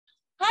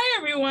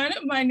Everyone,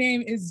 my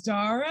name is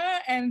Dara,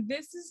 and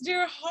this is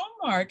Dear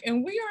Hallmark,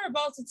 and we are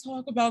about to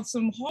talk about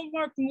some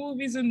Hallmark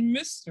movies and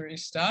mystery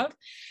stuff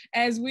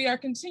as we are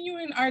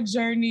continuing our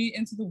journey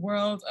into the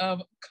world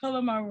of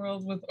Color My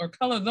World with, or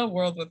Color the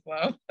World with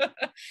Love.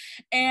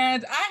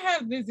 And I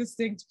have the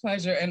distinct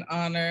pleasure and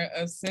honor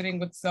of sitting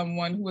with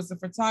someone who is a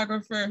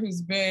photographer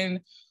who's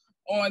been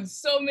on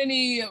so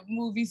many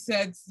movie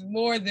sets,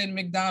 more than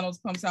McDonald's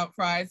pumps out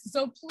fries.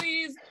 So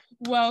please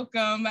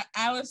welcome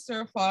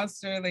Allister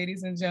Foster,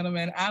 ladies and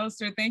gentlemen.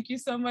 Allister, thank you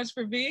so much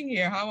for being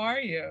here. How are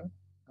you?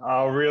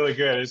 Oh, really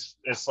good. It's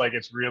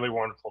really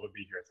wonderful to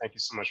be here. Thank you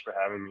so much for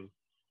having me.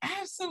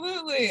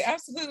 Absolutely,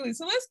 absolutely.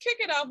 So let's kick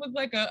it off with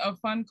like a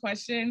fun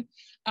question.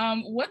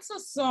 What's a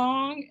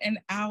song, an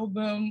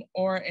album,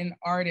 or an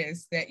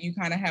artist that you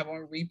kind of have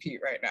on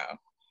repeat right now?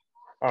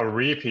 On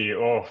repeat,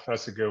 oh,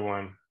 that's a good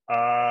one.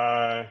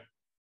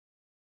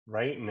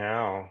 Right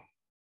now,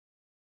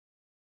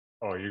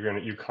 oh,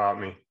 you caught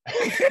me.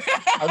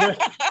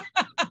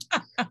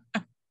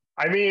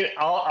 I mean,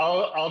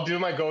 I'll do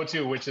my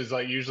go-to, which is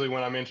like usually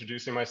when I'm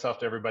introducing myself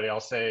to everybody, I'll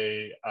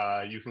say,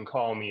 "You can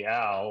call me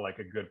Al," like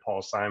a good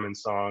Paul Simon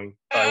song.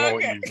 I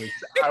won't,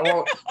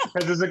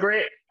 because it's a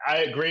great.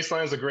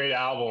 Graceland's a great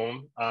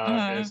album.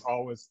 It's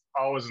always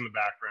in the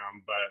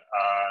background. But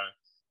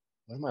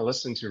what am I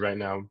listening to right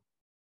now?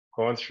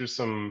 Going through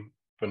some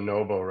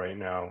Bonobo right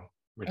now,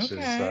 which is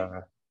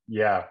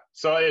yeah.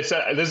 So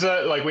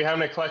we have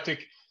an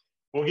eclectic.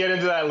 We'll get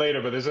into that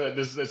later, but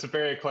it's a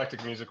very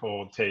eclectic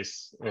musical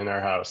taste in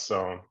our house.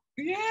 So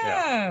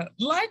yeah.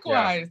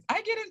 Likewise,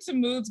 I get into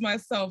moods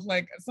myself.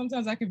 Like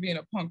sometimes I can be in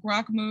a punk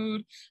rock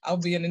mood. I'll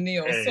be in a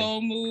neo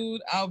soul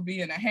mood. I'll be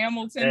in a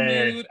Hamilton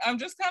mood. I'm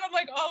just kind of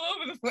like all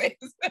over the place.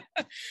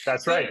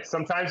 That's right.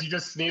 Sometimes you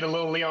just need a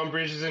little Leon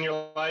Bridges in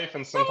your life,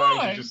 and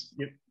sometimes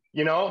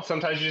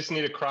sometimes you just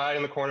need to cry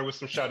in the corner with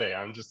some Sade.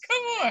 I'm just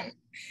come on.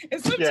 And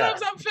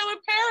sometimes I'm feeling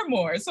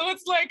Paramore, so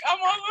it's like I'm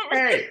all over.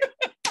 Hey.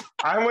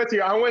 I'm with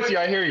you. I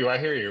hear you. I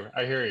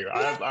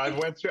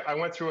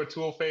went through a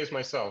Tool phase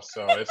myself,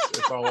 so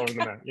it's all over the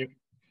map. Yeah.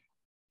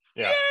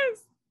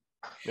 Yes.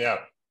 Yeah.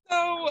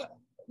 So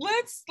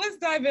let's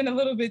dive in a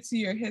little bit to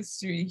your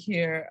history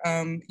here.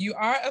 You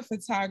are a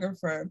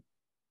photographer,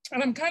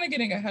 and I'm kind of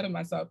getting ahead of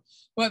myself,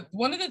 but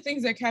one of the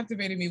things that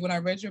captivated me when I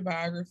read your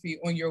biography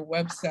on your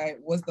website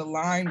was the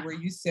line where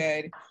you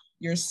said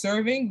you're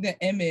serving the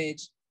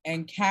image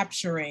and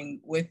capturing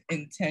with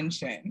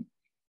intention.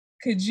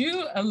 Could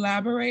you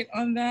elaborate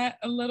on that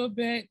a little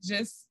bit?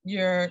 Just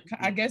your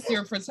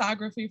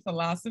photography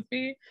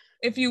philosophy,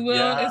 if you will.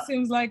 Yeah. It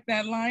seems like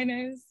that line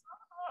is.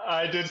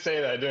 I did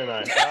say that, didn't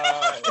I?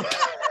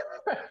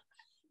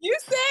 You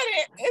said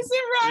it. It's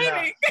in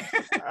writing.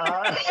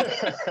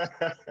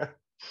 Yeah.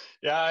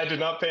 Yeah, I did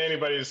not pay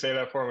anybody to say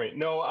that for me.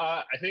 No,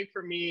 I think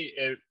for me,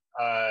 it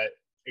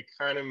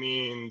kind of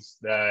means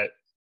that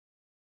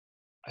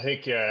I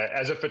think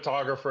as a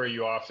photographer,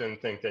 you often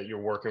think that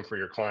you're working for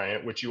your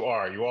client, which you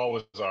are. You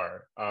always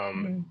are.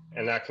 And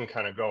that can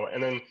kind of go.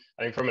 And then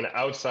I think from an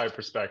outside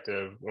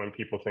perspective, when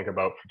people think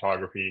about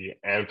photography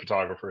and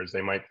photographers,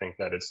 they might think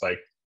that it's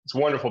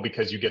wonderful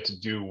because you get to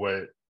do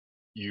what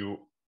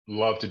you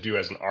love to do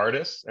as an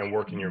artist and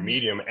work in your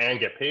medium and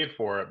get paid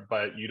for it,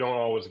 but you don't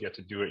always get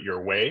to do it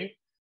your way.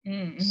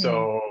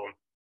 So,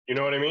 you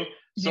know what I mean?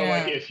 So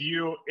like if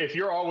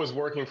you're always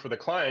working for the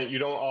client, you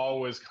don't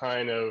always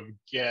kind of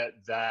get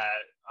that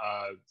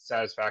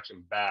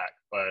satisfaction back.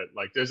 But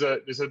like there's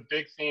a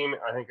big theme,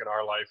 I think, in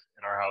our life,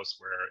 in our house,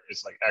 where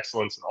it's like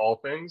excellence in all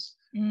things,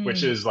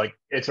 which is like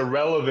it's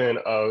irrelevant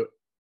of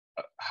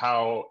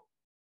how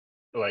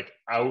like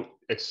out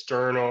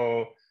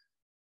external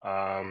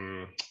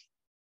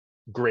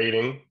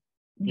grading,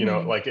 you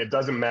know, like it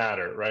doesn't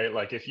matter, right?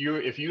 Like if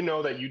you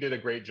know that you did a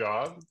great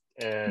job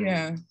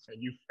and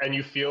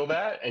you feel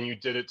that and you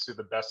did it to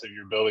the best of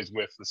your abilities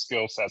with the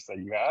skill sets that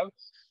you have,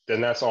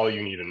 then that's all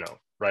you need to know,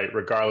 right?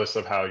 Regardless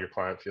of how your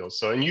client feels.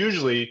 So, and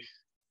usually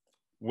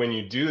when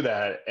you do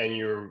that and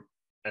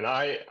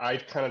I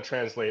kind of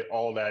translate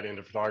all that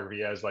into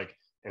photography as like,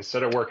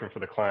 instead of working for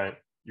the client,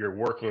 you're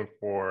working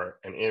for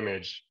an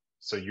image.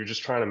 So you're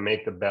just trying to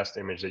make the best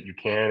image that you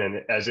can,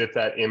 and as if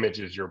that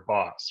image is your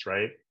boss,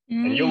 right?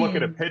 And you'll look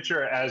at a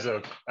picture as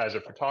a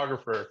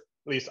photographer,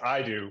 at least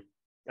I do,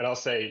 and I'll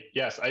say,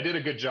 yes, I did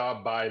a good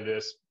job by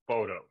this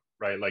photo,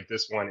 right? Like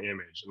this one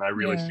image. And I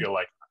really feel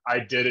like I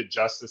did it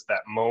justice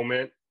that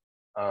moment,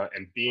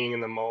 and being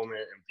in the moment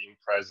and being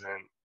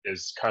present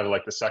is kind of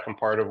like the second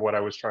part of what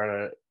I was trying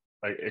to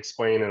like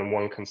explain in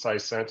one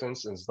concise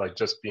sentence, is like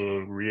just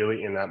being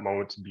really in that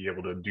moment to be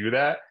able to do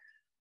that.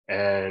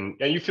 And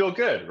you feel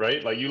good,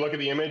 right? Like you look at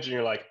the image and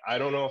you're like, I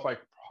don't know if I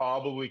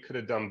probably could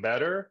have done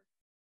better.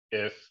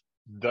 If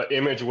the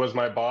image was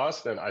my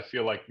boss, then I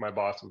feel like my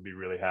boss would be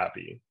really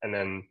happy. And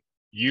then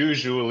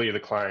usually the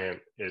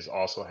client is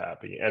also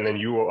happy. And then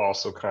you will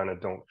also kind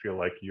of don't feel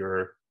like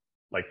you're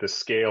like the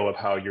scale of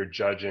how you're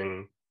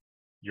judging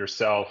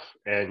yourself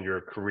and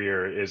your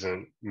career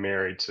isn't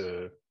married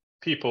to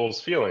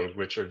people's feelings,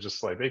 which are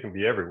just like, they can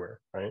be everywhere,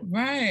 right?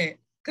 Right.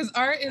 Because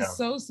art is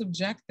so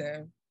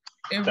subjective.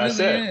 It That's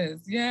really it.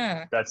 is.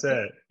 Yeah. That's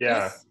it.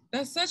 Yeah.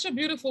 That's such a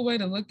beautiful way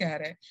to look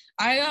at it.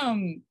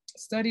 I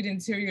studied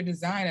interior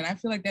design, and I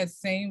feel like that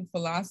same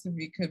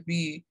philosophy could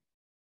be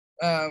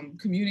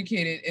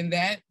communicated in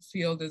that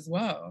field as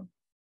well.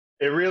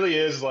 It really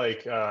is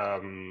like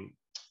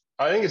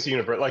I think it's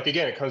universal. Like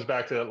again, it comes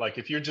back to like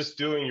if you're just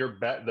doing your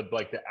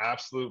the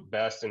absolute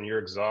best and you're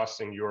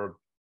exhausting your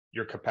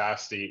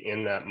capacity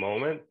in that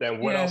moment, then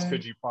what else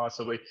could you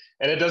possibly?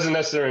 And it doesn't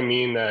necessarily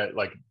mean that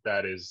like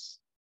that is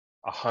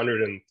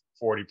 140%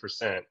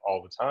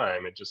 all the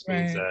time. It just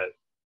means that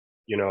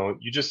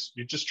you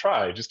just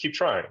try, just keep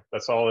trying.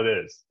 That's all it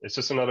is. It's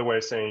just another way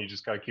of saying you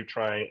just got to keep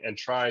trying and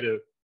try to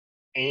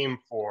aim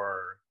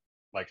for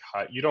like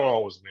high. You don't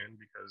always win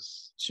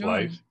because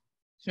life,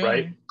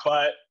 right?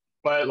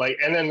 But like,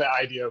 and then the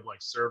idea of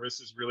like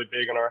service is really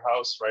big in our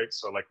house, right?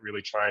 So like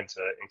really trying to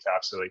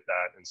encapsulate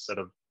that instead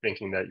of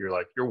thinking that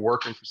you're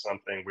working for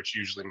something, which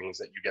usually means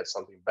that you get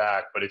something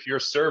back. But if you're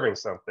serving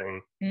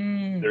something,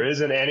 there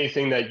isn't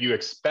anything that you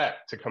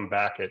expect to come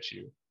back at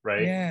you,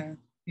 right?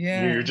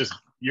 You're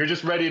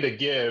just ready to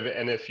give.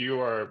 And if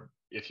you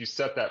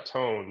set that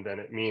tone, then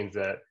it means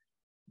that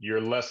you're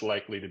less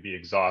likely to be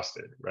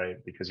exhausted, right?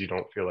 Because you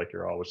don't feel like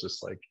you're always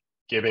just like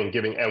giving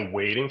and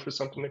waiting for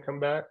something to come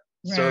back.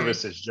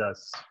 Service is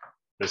just,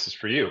 this is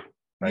for you,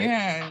 right?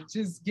 Yeah,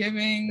 just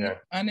giving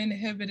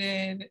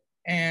uninhibited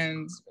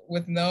and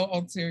with no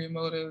ulterior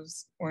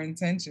motives or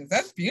intentions.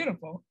 That's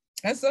beautiful.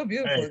 That's so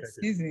beautiful.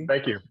 Excuse me.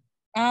 Thank you.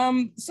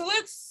 So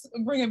let's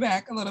bring it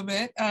back a little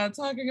bit.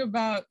 Talking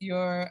about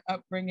your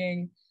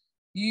upbringing,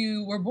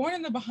 you were born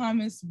in the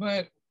Bahamas,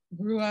 but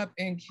grew up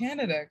in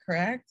Canada,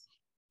 correct?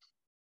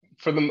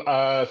 For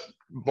the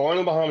born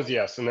in the Bahamas,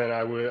 yes, and then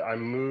I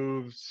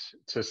moved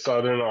to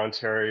Southern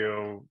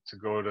Ontario to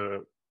go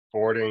to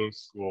boarding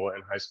school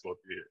and high school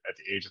at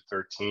the age of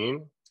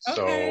 13. Okay.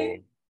 So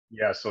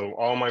yeah, so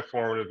all my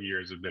formative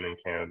years have been in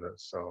Canada.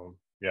 So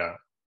yeah,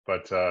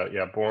 but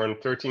born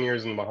 13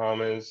 years in the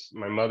Bahamas.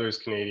 My mother's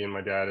Canadian,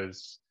 my dad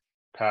is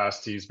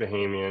passed. He's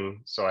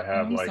Bahamian, so I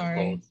have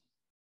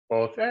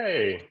both.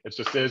 Hey, it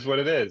just is what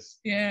it is.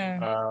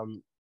 Yeah.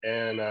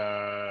 And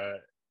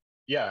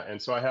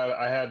so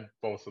I had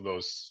both of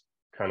those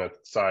kind of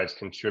sides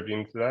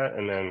contributing to that.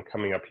 And then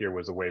coming up here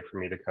was a way for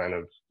me to kind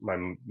of, my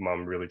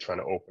mom really trying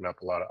to open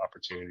up a lot of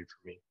opportunity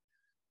for me.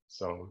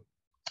 So,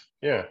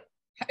 yeah.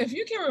 If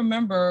you can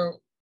remember,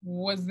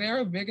 was there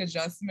a big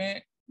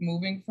adjustment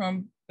moving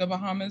from the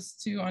Bahamas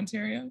to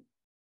Ontario?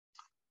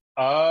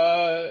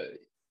 I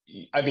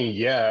mean,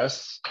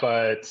 yes,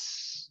 but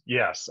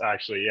yes,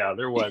 actually, yeah,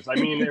 there was. I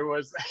mean, there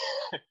was,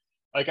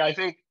 like, I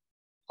think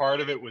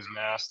part of it was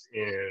masked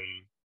in,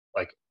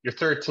 like, you're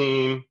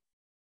 13,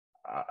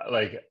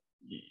 like,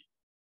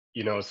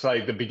 it's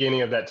like the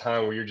beginning of that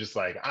time where you're just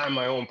like, I'm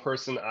my own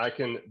person,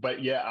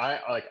 but yeah,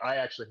 I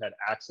actually had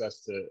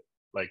access to,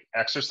 like,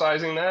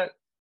 exercising that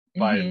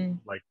by,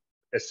 like,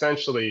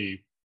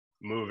 essentially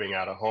moving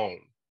out of home,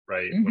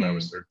 right, when I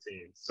was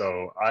 13.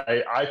 So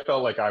I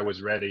felt like I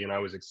was ready and I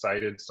was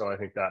excited, so I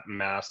think that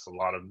masked a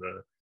lot of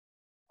the,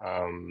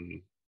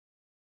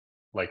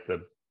 like,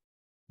 the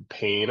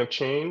pain of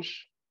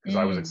change, because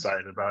I was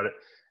excited about it.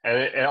 And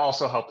it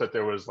also helped that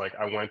there was like,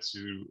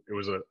 it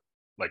was a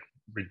like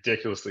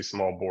ridiculously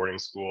small boarding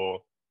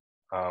school,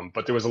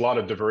 but there was a lot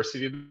of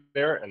diversity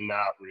there, and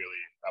that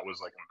was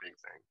like a big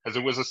thing,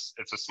 because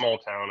it's a small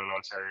town in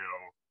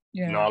Ontario,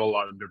 not a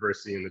lot of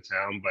diversity in the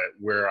town, but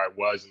where I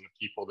was and the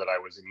people that I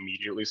was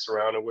immediately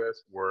surrounded with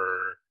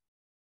were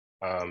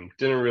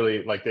didn't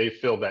really, like, they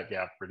filled that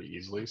gap pretty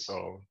easily.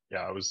 So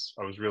yeah, I was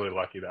really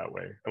lucky that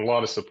way, and a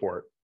lot of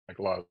support.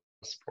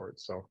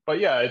 So, but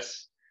yeah,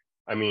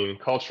 I mean,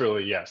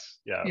 culturally, yes.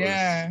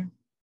 Yeah. It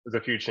was a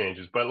few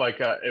changes, but like,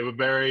 it was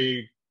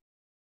very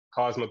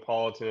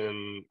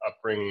cosmopolitan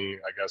upbringing,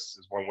 I guess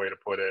is one way to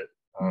put it.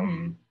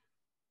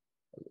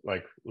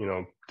 Like,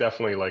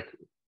 definitely like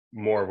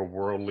more of a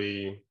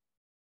worldly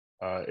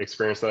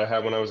experience that I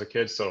had when I was a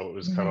kid. So it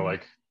was kind of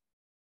like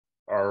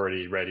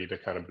already ready to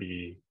kind of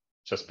be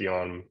just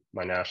beyond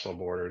my national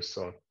borders.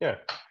 So yeah.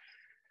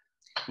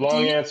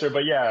 Long answer,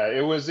 but yeah,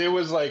 it was an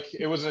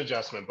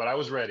adjustment, but I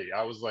was ready.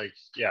 I was like,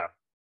 yeah.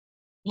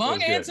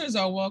 Long answers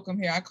are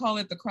welcome here. I call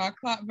it the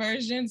crock pot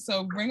version.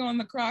 So bring on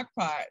the crock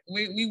pot.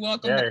 We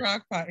welcome the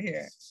crock pot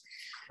here.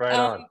 Right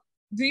on.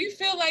 Do you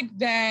feel like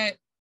that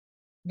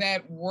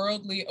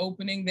worldly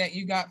opening that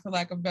you got, for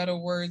lack of better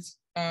words,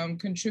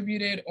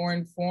 contributed or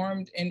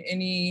informed in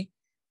any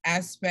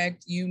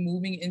aspect you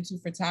moving into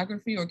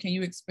photography, or can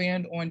you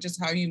expand on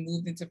just how you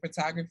moved into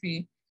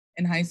photography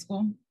in high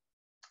school?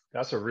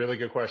 That's a really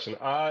good question.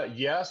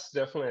 Yes,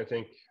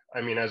 definitely.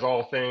 I mean, as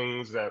all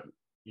things that,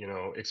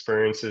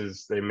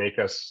 experiences, they make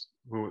us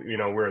who,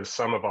 we're the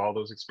sum of all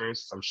those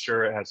experiences. I'm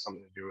sure it has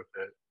something to do with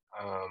it.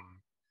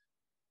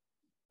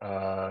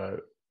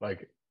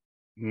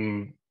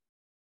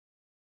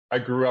 I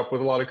grew up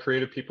with a lot of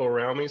creative people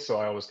around me, so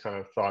I always kind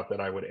of thought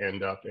that I would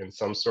end up in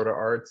some sort of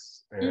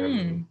arts.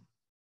 And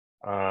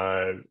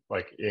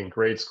like in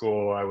grade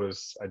school, I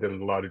did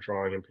a lot of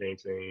drawing and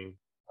painting,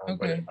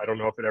 but I don't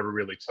know if it ever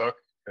really took,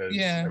 because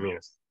I mean,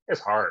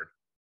 it's hard.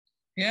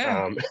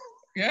 Yeah.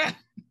 Yeah.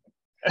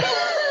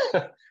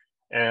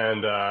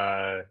 And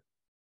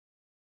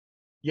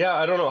yeah,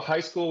 I don't know. High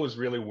school was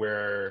really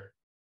where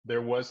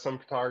there was some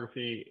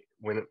photography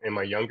when in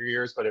my younger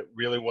years, but it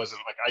really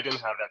wasn't like I didn't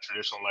have that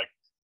traditional like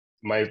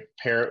my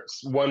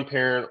parents, one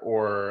parent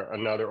or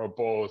another or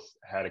both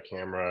had a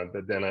camera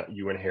that then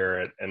you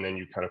inherit and then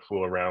you kind of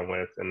fool around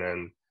with. And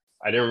then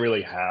I didn't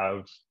really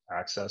have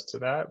access to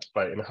that.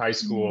 But in high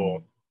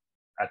school,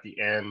 at the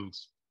end,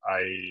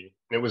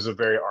 it was a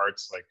very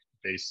arts like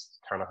based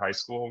kind of high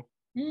school.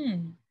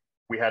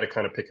 We had to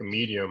kind of pick a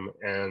medium,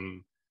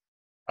 and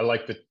I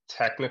like the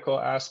technical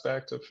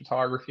aspect of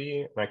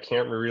photography. And I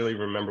can't really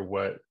remember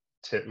what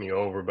tipped me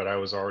over, but I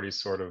was already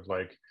sort of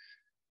like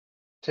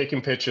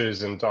taking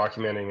pictures and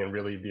documenting and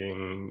really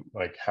being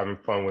like having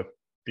fun with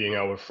being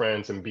out with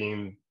friends and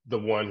being the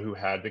one who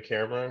had the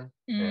camera.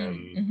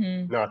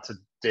 And not to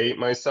date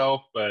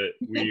myself, but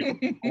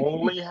we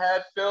only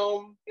had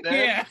film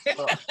then.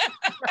 Yeah.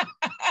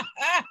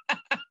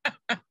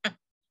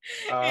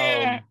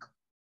 Yeah.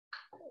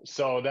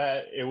 So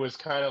that it was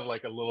kind of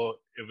like it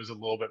was a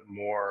little bit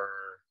more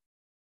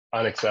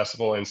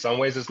inaccessible in some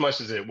ways, as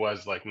much as it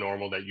was like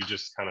normal that you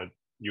just kind of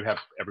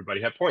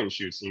everybody had point and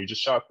shoots and you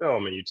just shot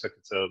film and you took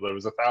it to, there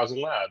was 1,000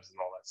 labs and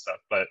all that stuff.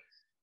 But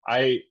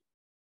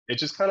it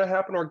just kind of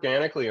happened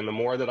organically. And the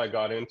more that I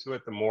got into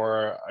it, the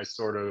more I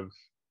sort of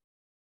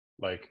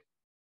like,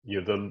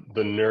 the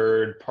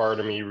nerd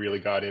part of me really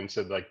got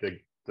into like the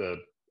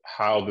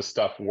how the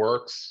stuff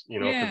works,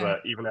 because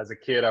even as a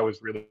kid, I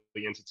was really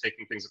into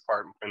taking things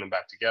apart and putting them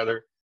back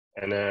together.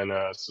 And then,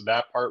 so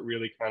that part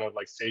really kind of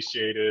like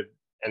satiated.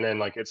 And then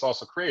like, it's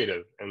also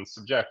creative and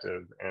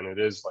subjective, and it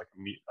is like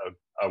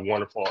a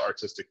wonderful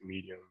artistic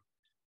medium.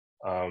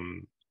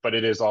 But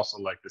it is also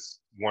like this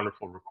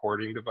wonderful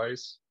recording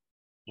device,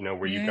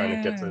 where you kind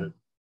of get to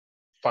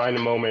find a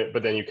moment,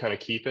 but then you kind of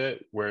keep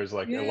it. Whereas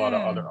like a lot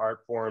of other art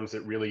forms,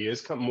 it really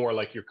is more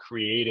like you're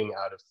creating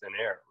out of thin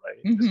air,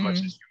 right? As much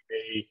as you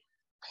may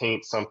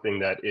paint something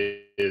that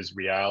is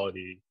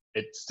reality,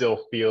 it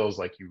still feels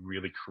like you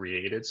really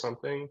created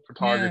something.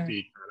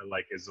 Photography kind of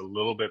like is a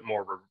little bit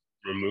more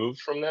removed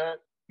from that,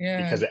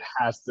 because it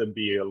has to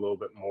be a little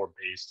bit more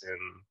based in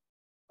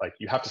like,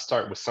 you have to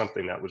start with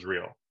something that was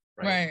real,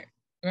 right?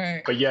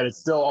 But yet it's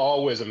still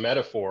always a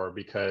metaphor,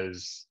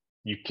 because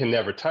you can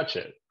never touch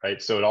it,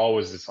 right? So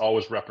it's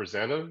always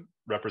representative,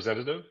 so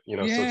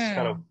it's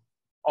kind of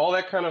all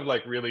that kind of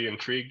like really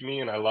intrigued me,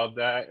 and I love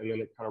that. And then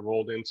it kind of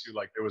rolled into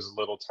like, there was a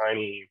little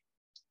tiny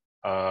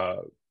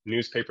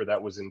newspaper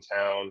that was in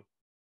town,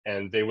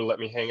 and they would let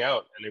me hang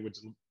out, and they would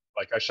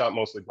like, I shot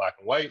mostly black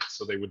and white,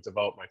 so they would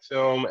develop my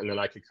film, and then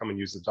I could come and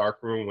use the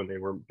darkroom when they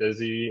were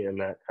busy.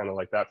 And that kind of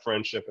like that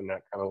friendship and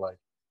that kind of like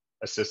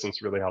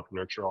assistance really helped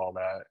nurture all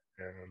that.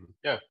 And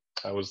yeah,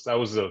 that was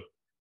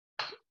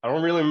I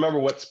don't really remember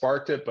what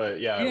sparked it, but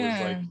it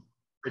was like,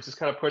 it just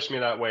kind of pushed me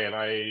that way. And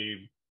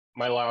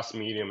my last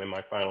medium in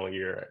my final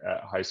year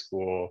at high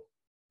school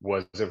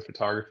was in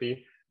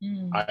photography.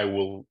 I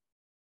will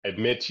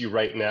admit to you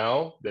right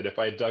now that if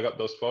I dug up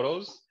those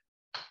photos,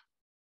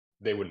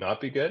 they would not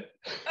be good.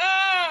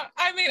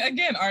 I mean,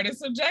 again, art is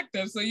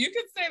subjective, so you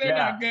could say they're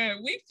not good.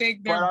 We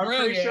think they're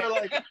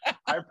brilliant.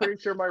 I'm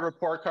pretty sure my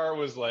report card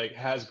was like,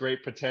 has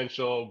great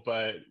potential,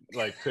 but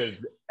like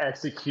could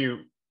execute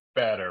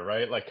better,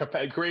 right? Like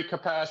great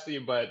capacity,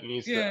 but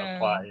needs to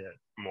apply it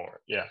more.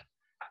 Yeah.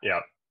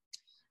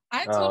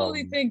 I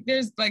totally think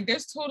there's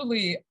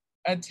totally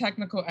a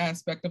technical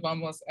aspect of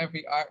almost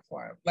every art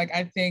form. Like,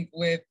 I think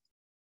with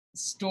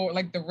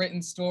like the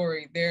written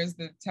story, there's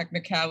the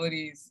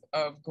technicalities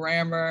of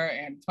grammar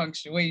and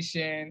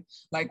punctuation.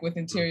 Like with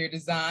interior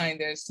design,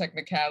 there's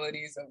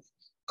technicalities of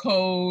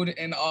code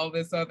and all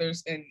this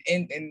others and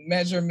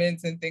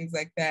measurements and things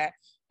like that.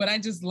 But I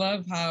just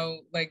love how,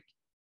 like,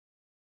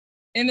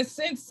 in a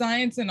sense,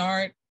 science and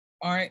art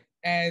aren't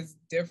as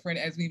different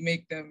as we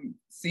make them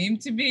seem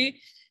to be.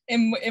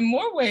 In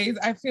more ways,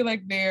 I feel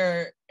like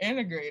they're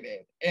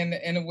integrated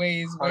in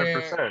ways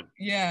where 100%.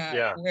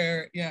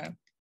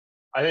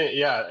 I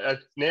think,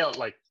 nailed,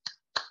 like,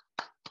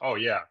 oh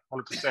yeah,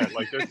 100%.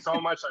 Like, there's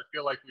so much, I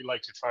feel like we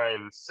like to try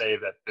and say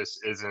that this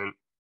isn't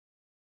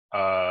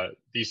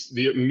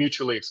the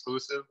mutually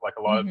exclusive, like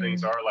a lot of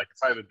things are. Like,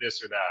 it's either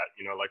this or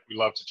that, like we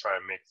love to try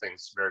and make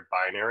things very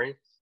binary,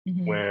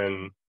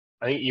 when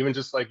I think even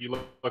just like you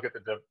look at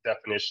the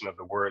definition of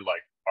the word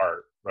like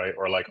art, right?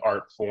 Or like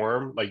art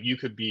form, like you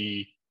could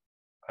be,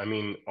 I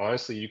mean,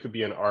 honestly, you could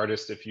be an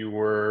artist if you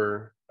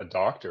were a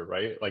doctor,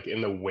 right? Like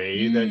in the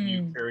way that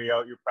you carry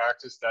out your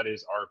practice, that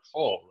is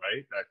artful,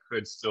 right? That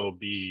could still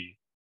be,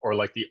 or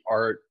like the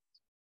art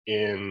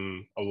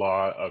in a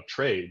lot of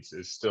trades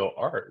is still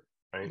art,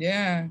 right?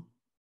 Yeah.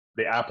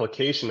 The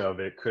application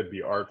of it could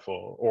be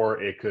artful, or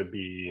it could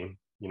be,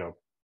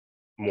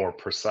 more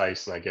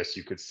precise. And I guess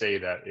you could say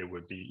that it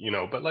would be,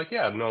 but like,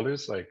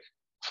 there's like,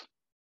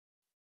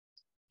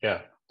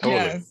 totally.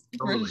 Yes,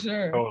 totally, for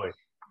sure. Totally.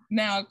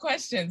 Now,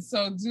 question.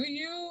 So do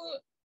you,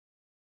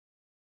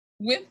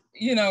 with,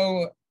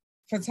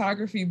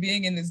 photography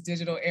being in this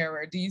digital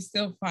era, do you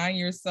still find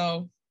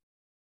yourself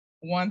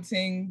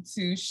wanting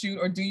to shoot,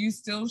 or do you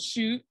still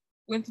shoot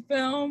with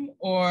film,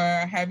 or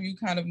have you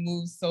kind of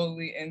moved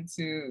solely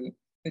into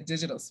the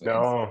digital space?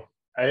 No,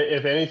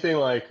 if anything,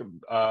 like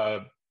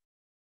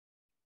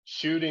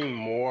shooting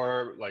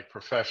more like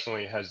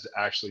professionally has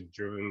actually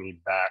driven me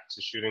back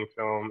to shooting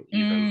film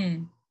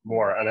even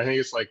more. And I think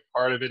it's like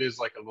part of it is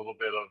like a little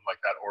bit of like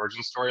that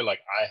origin story. Like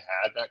I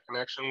had that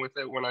connection with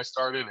it when I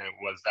started, and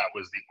that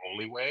was the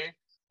only way.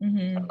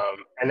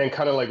 And then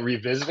kind of like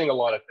revisiting a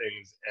lot of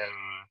things and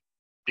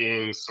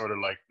being sort of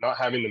like not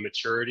having the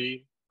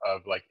maturity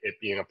of like it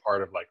being a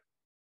part of like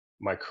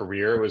my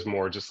career. It was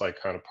more just like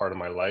kind of part of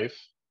my life.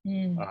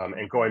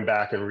 And going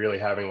back and really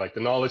having like the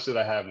knowledge that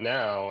I have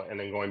now, and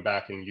then going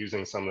back and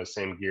using some of the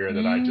same gear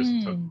that I just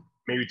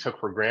took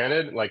for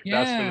granted. Like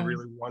that's been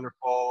really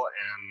wonderful.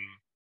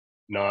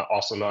 And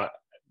not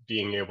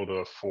being able to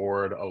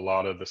afford a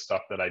lot of the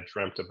stuff that I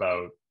dreamt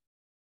about,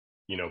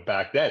 you know,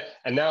 back then.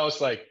 And now it's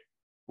like,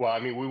 well, I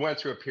mean, we went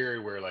through a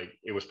period where like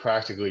it was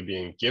practically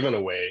being given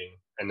away,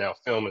 and now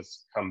film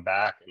has come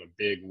back in a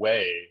big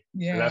way.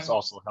 And that's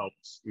also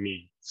helped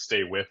me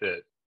stay with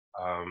it.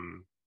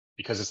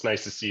 Because it's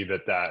nice to see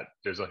that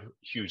there's a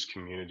huge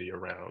community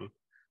around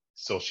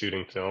still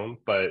shooting film.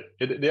 But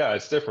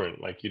it's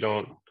different. Like you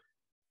don't,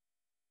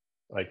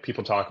 like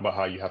people talk about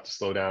how you have to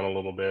slow down a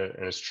little bit,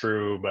 and it's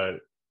true, but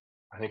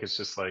I think it's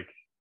just like,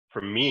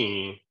 for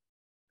me,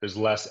 there's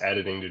less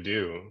editing to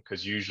do,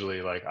 because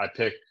usually like I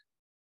pick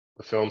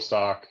the film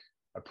stock,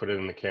 I put it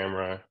in the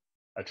camera,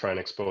 I try and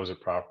expose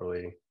it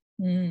properly.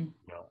 You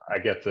know, I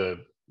get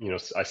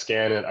I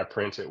scan it, I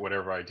print it,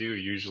 whatever I do,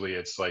 usually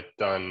it's like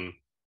done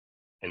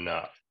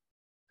enough,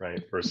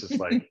 right? Versus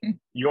like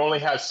you only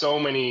have so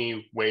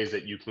many ways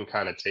that you can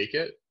kind of take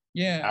it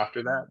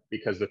after that,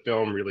 because the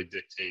film really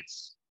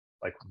dictates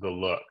like the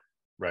look,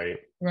 right?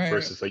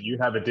 Versus like you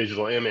have a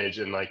digital image,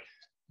 and like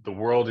the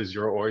world is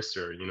your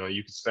oyster. You know,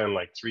 you could spend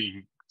like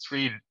three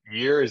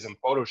years in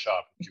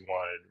Photoshop if you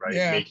wanted,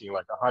 right? Making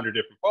like 100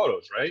 different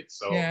photos, right?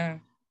 So and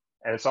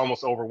it's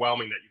almost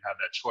overwhelming that you have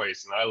that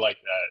choice. And I like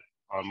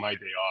that on my day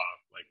off.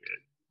 Like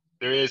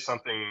there is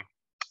something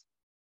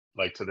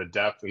like to the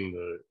depth and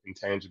the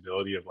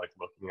intangibility of like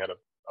looking at a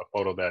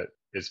photo that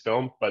is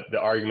film. But the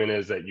argument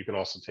is that you can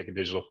also take a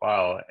digital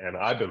file, and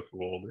I've been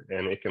fooled,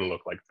 and it can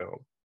look like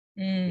film.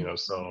 You know,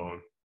 so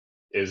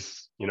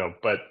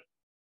but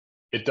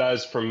it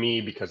does for me,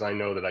 because I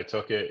know that I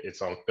took it,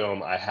 it's on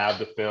film, I have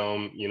the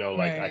film, you know,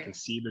 like I can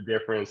see the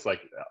difference.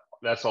 Like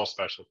that's all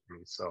special for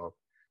me. So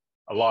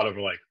a lot of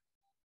like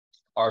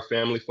our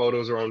family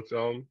photos are on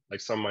film.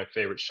 Like some of my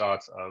favorite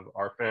shots of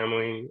our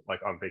family, like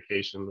on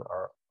vacation,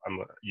 I'm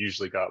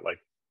usually got like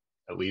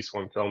at least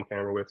one film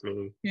camera with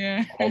me.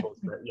 All those,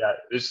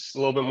 it's just a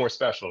little bit more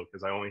special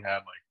because I only had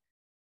like,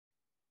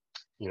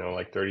 you know,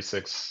 like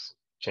 36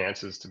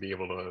 chances to be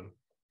able to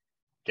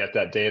get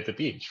that day at the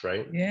beach,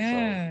 right?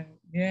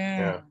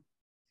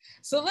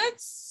 So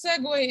let's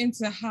segue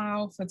into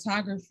how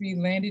photography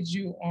landed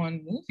you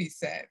on movie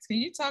sets. Can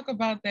you talk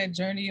about that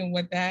journey and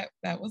what that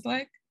was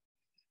like?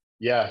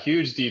 Yeah,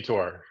 huge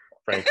detour,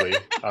 frankly.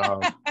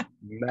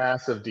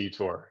 Massive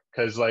detour,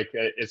 because like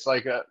it's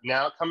like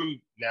now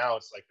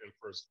it's like in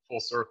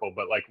full circle.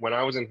 But like when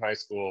I was in high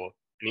school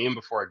and even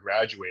before I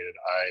graduated,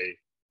 I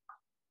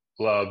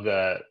loved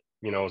that,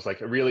 you know, I was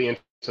like really into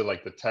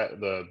like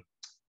the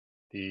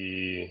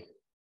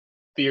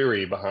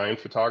theory behind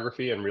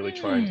photography and really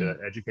trying to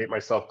educate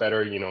myself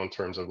better, you know, in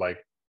terms of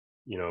like,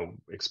 you know,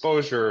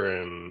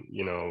 exposure and,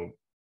 you know,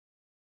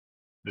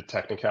 the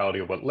technicality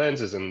of what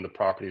lenses and the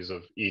properties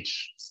of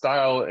each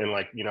style, and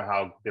like, you know,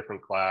 how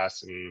different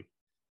glass and,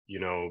 you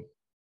know,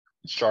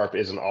 sharp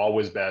isn't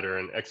always better,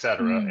 and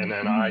etc. And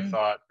then I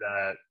thought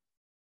that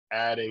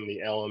adding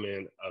the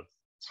element of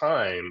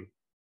time,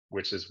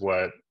 which is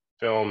what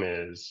film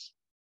is,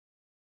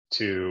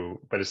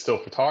 but it's still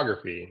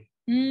photography,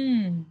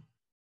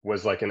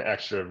 was like an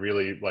extra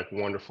really like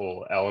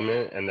wonderful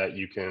element. And that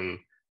you can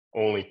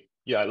only,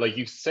 like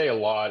you say a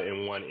lot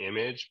in one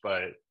image,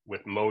 but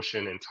with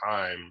motion and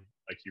time,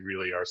 like you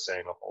really are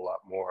saying a whole lot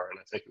more. And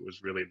I think it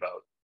was really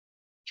about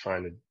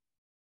trying to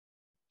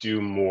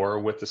do more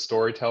with the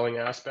storytelling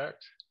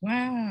aspect.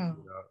 Wow.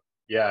 You know?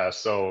 Yeah.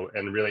 So,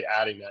 and really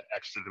adding that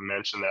extra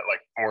dimension, that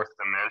like fourth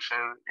dimension,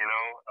 you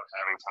know, of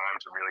having time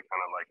to really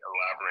kind of like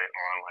elaborate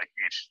on like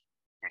each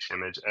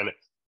image. And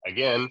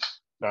again,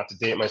 not to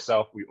date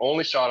myself, we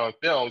only shot on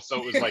film,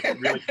 so it was like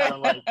really kind of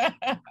like,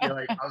 you know,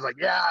 like I was like,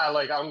 yeah,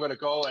 like I'm gonna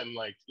go and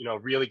like, you know,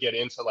 really get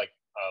into like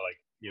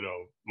you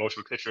know,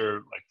 motion picture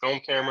like film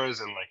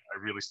cameras, and like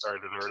I really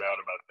started to nerd out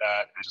about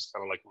that and just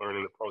kind of like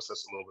learning the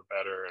process a little bit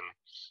better.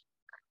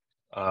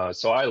 And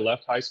so I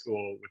left high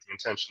school with the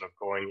intention of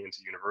going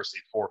into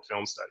university for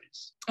film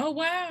studies. Oh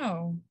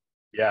wow.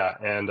 Yeah,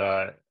 and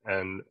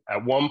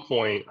at one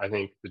point I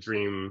think the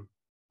dream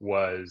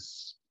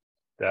was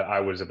that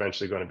I was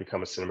eventually going to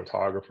become a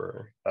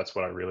cinematographer. That's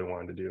what I really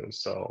wanted to do. And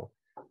so,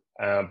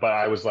 but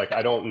I was like,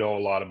 I don't know a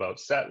lot about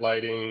set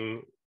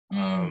lighting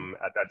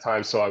at that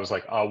time. So I was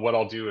like, what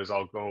I'll do is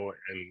I'll go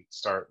and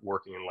start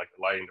working in like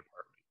the lighting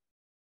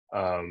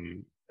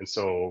department. And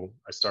so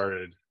I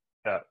started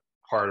that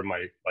part of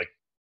my like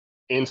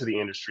into the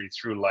industry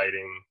through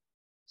lighting.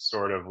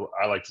 Sort of,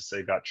 I like to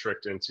say, got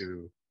tricked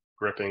into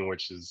gripping,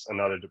 which is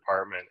another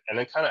department, and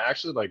then kind of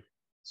actually like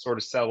sort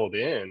of settled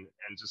in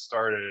and just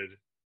started.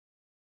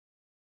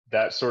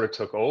 That sort of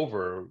took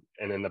over,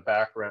 and in the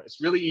background, it's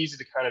really easy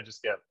to kind of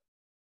just get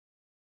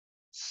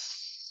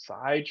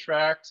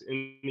sidetracked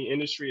in the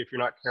industry if you're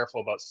not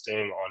careful about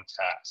staying on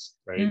task,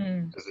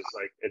 right? Because it's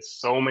like it's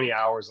so many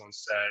hours on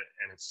set,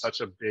 and it's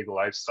such a big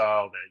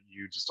lifestyle that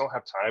you just don't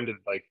have time to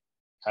like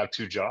have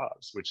two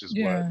jobs, which is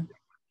what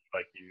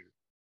like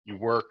you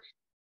work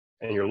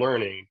and you're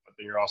learning, but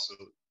then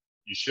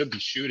you should be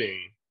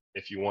shooting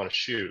if you want to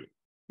shoot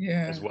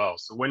as well.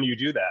 So when you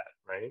do that,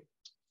 right?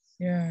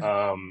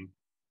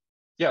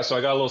 So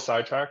I got a little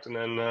sidetracked, and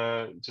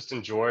then just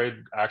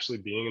enjoyed actually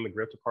being in the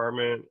grip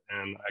department,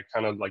 and I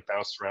kind of like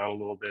bounced around a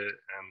little bit,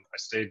 and I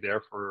stayed there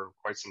for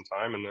quite some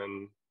time, and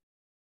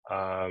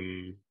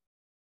then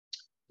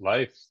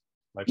life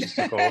just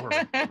took over.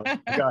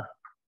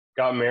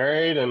 Got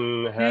married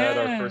and had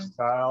our first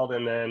child,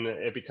 and then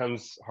it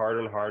becomes harder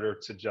and harder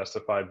to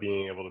justify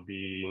being able to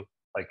be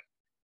like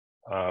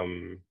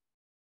what's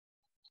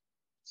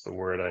the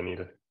word I need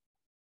to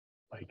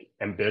like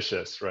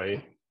ambitious,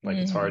 right? Like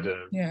it's hard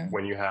to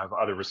when you have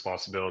other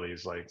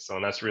responsibilities, like so,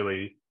 and that's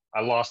really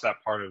I lost that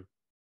part of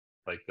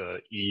like the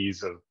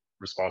ease of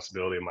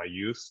responsibility of my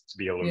youth to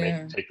be able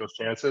to take those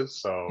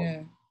chances. So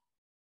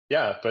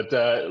but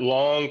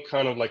long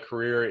kind of like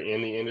career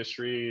in the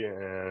industry,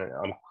 and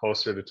I'm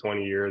closer to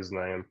 20 years than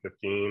I am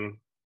 15,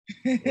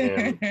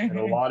 and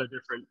a lot of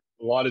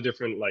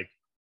different like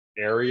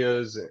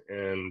areas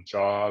and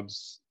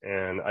jobs,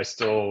 and I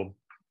still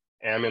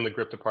am in the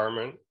grip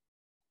department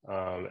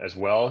as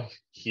well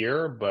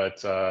here,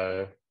 but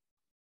I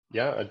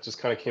just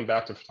kind of came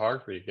back to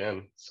photography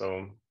again.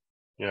 So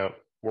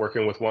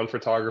working with one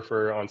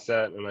photographer on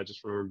set, and I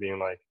just remember being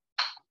like,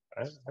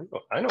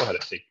 I know how to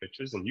take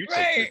pictures, and you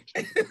take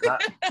pictures.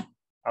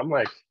 I'm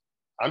like,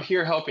 I'm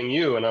here helping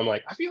you, and I'm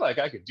like, I feel like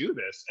I could do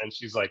this, and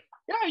she's like,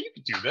 yeah, you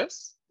could do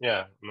this.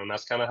 And then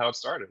that's kind of how it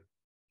started.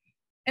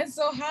 And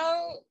so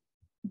how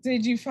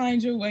did you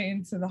find your way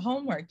into the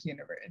Hallmark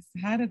universe?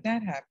 How did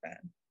that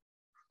happen?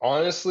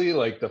 Honestly,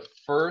 like the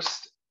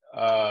first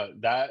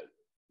Bettina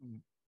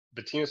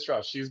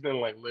Strauss, she's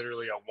been like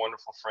literally a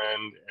wonderful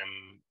friend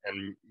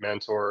and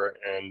mentor,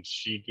 and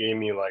she gave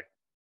me like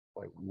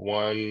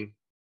one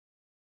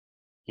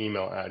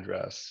email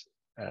address,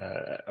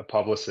 a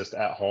publicist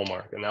at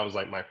Hallmark, and that was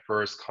like my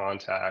first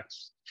contact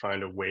trying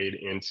to wade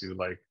into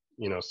like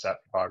set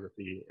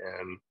photography.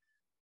 And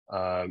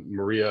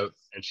Maria,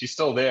 and she's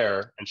still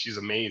there, and she's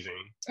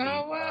amazing.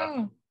 Oh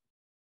wow!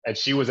 And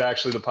she was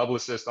actually the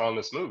publicist on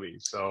this movie.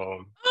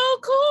 So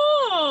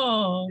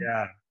cool.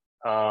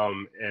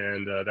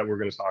 And that we're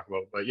going to talk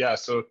about. But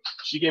so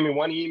she gave me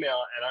one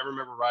email, and I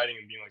remember writing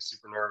and being like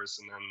super nervous,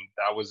 and then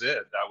that was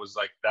it. That was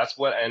like as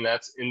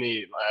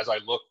I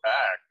look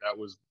back, that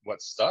was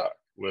what stuck,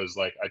 was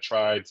like I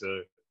tried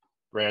to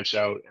branch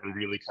out and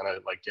really kind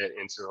of like get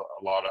into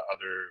a lot of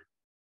other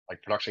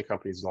like production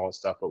companies and all that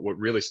stuff, but what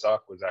really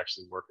stuck was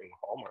actually working with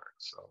Hallmark.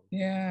 So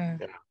yeah.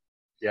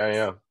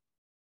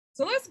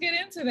 So let's get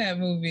into that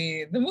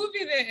movie. The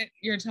movie that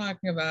you're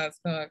talking about is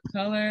called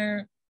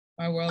Color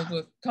the World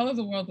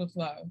with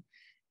Love.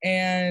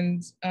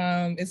 And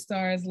it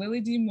stars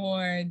Lily D.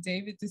 Moore,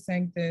 David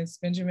DeSanctis,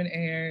 Benjamin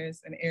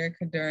Ayers, and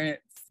Erica Durance.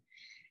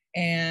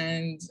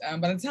 And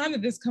by the time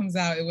that this comes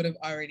out, it would have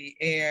already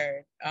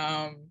aired.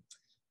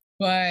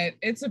 But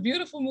it's a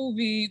beautiful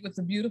movie with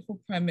a beautiful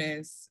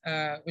premise,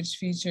 which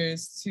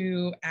features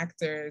two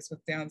actors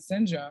with Down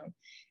syndrome.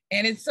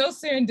 And it's so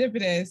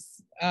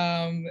serendipitous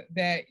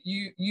that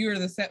you are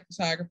the set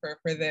photographer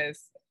for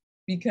this,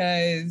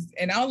 because,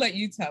 and I'll let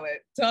you tell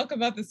it. Talk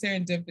about the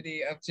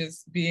serendipity of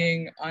just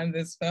being on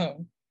this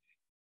film.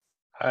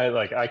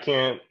 I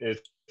can't.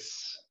 It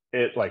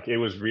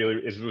was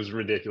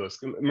ridiculous.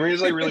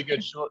 Maria's like really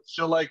good.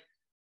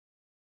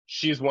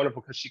 She's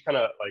wonderful because she kind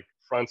of like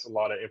fronts a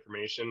lot of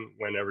information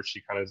whenever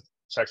she kind of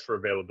checks for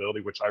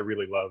availability, which I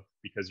really love,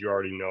 because you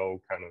already know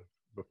kind of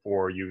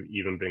before you've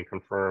even been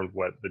confirmed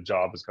what the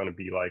job is going to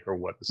be like or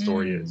what the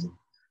story is.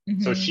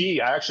 So she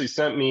actually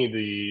sent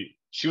me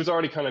she was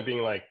already kind of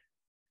being like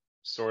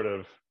sort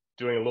of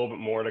doing a little bit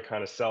more to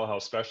kind of sell how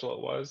special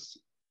it was.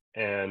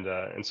 And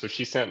so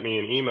she sent me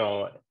an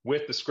email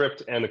with the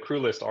script and the crew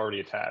list already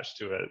attached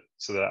to it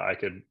so that I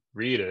could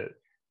read it,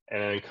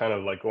 and kind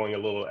of like going a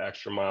little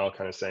extra mile,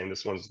 kind of saying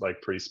this one's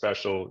like pretty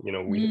special.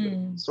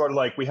 We sort of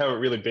like, we haven't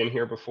really been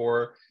here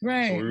before.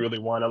 Right. So we really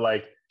want to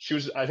like,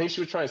 I think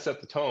she was trying to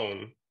set the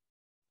tone,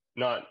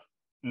 not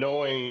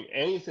knowing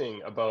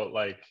anything about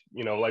like,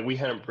 like we've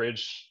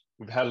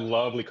had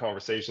lovely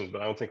conversations,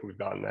 but I don't think we've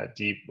gotten that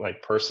deep,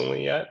 like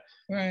personally yet.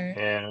 Right.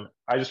 And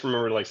I just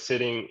remember like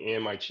sitting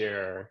in my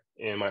chair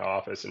in my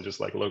office and just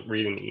like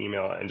reading the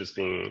email and just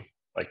being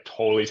like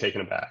totally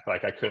taken aback.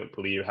 Like I couldn't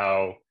believe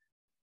how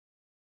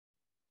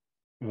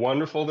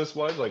wonderful this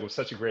was. Like it was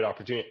such a great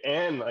opportunity.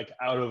 And like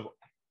out of,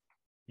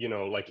 you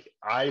know, like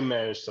I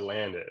managed to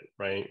land it,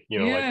 right? You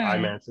know, like I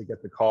Yeah. managed to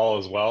get the call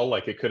as well.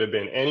 Like it could have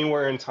been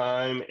anywhere in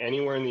time,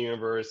 anywhere in the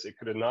universe. It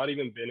could have not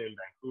even been in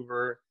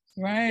Vancouver.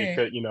 It Right.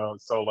 could, you know,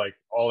 so like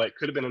all it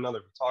could have been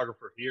another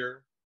photographer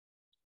here,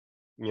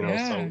 you know,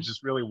 so it Yeah. was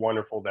just really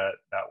wonderful that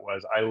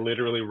was. I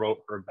literally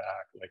wrote her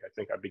back. Like I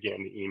think I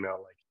began the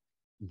email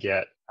like,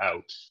 get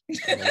out.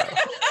 You know?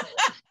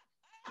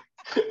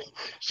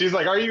 She's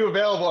like, are you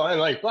available? And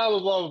like, blah, blah,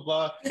 blah, blah,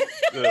 blah.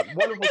 The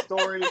wonderful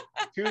story,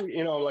 too,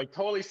 you know, like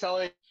totally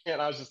selling it.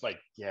 And I was just like,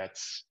 get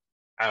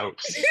out.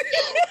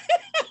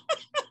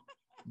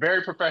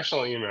 Very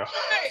professional email.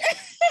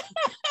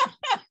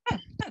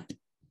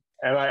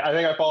 And I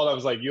think I followed up, I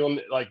was like, you'll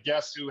like,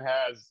 guess who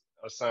has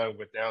a son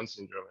with Down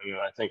syndrome? And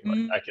I think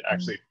like, I could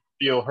actually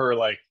feel her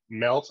like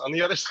melt on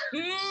the other side.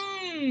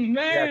 Man.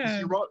 Yeah,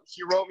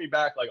 she wrote me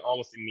back like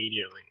almost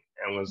immediately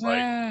and was like,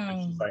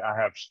 and she's like, I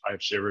have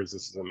shivers.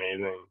 This is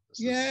amazing.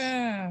 This is,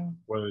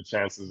 what are the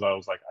chances? I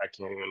was like, I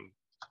can't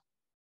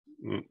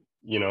even,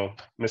 you know,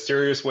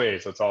 mysterious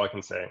ways. That's all I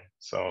can say.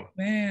 So,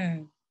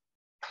 man.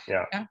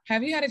 Yeah.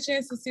 Have you had a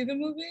chance to see the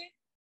movie?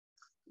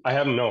 I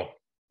have no,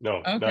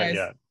 okay. Not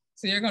yet.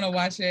 So you're gonna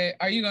watch it.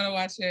 Are you gonna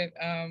watch it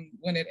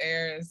when it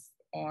airs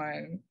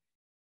on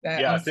that?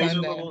 Yeah, on things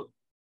Sunday? are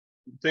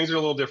a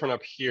little different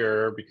up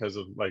here because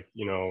of like,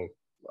 you know,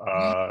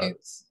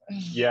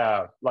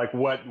 yeah, like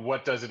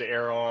what does it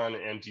air on,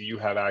 and do you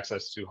have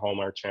access to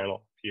Hallmark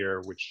Channel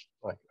here, which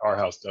like our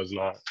house does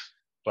not.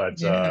 But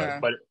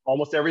but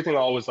almost everything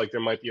always like there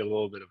might be a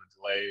little bit of a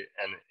delay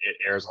and it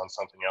airs on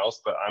something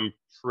else, but I'm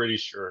pretty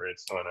sure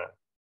it's gonna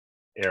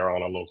air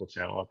on a local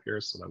channel up here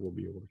so that we'll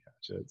be able to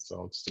catch it.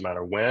 So it's just a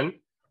matter of when.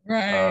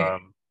 Right.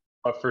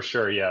 But for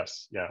sure,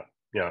 yes. Yeah.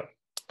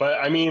 But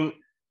I mean,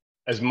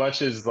 as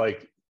much as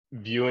like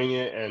viewing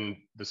it and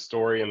the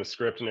story and the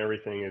script and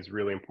everything is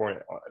really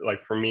important,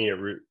 like for me,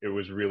 it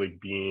was really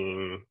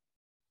being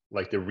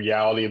like the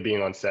reality of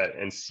being on set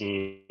and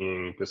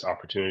seeing this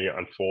opportunity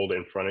unfold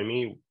in front of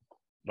me.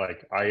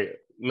 Like I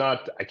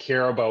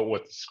care about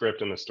what the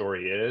script and the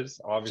story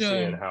is,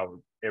 obviously, and how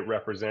it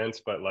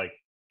represents, but like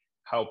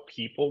how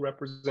people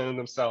represented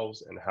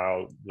themselves and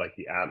how like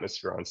the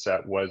atmosphere on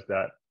set was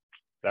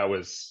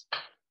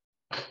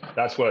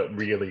that's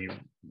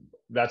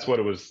what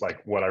it was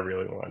like, what I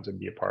really wanted to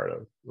be a part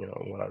of, you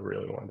know, what I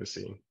really wanted to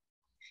see.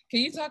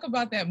 Can you talk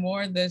about that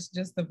more? This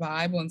just the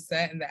vibe on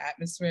set and the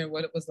atmosphere and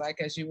what it was like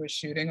as you were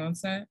shooting on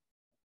set?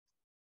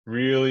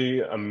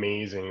 Really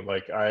amazing.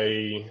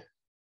 I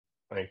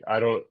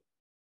don't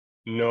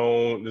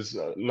know, there's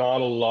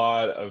not a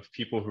lot of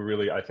people who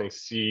really, I think,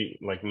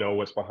 know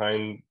what's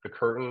behind the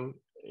curtain,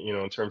 you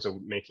know, in terms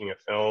of making a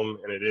film.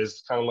 And it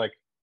is kind of like,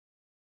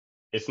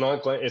 it's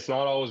not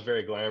always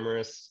very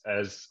glamorous,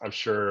 as I'm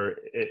sure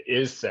it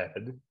is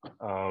said.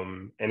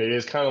 And it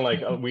is kind of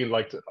like,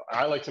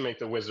 I like to make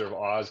the Wizard of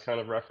Oz kind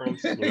of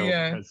reference, you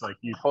know, because like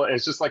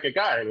it's just like a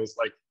guy and it's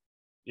like,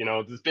 you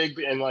know, this big,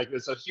 and like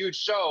it's a huge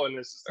show and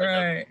this is like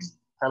a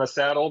kind of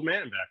sad old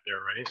man back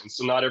there, right? And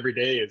so not every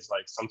day is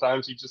like,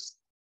 sometimes you just,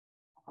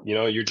 you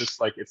know, you're just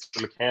like, it's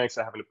the mechanics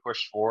that having to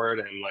push forward,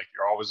 and like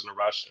you're always in a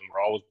rush and we're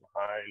always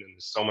behind and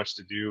there's so much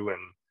to do,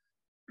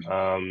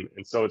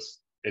 and so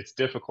it's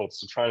difficult.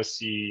 So trying to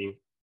see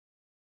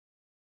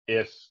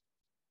if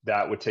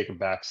that would take a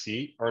back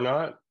seat or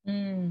not,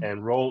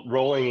 and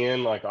rolling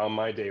in like on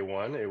my day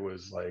one, it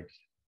was like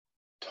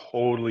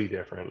totally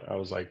different. I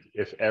was like,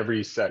 if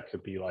every set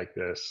could be like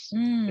this,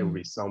 it would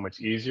be so much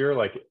easier.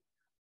 Like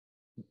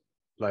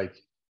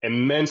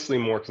immensely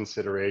more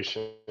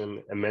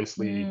consideration,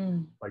 immensely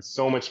like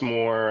so much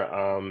more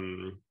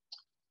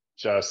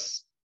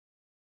just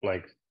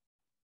like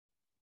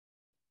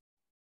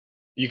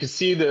you could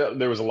see that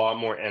there was a lot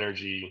more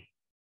energy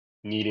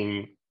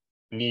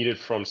needed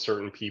from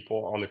certain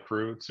people on the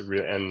crew to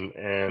really,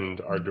 and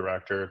our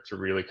director to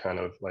really kind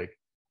of like,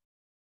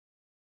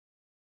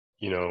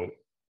 you know,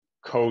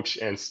 coach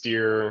and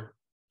steer,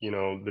 you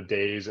know, the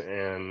days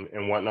and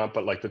whatnot.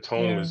 But like the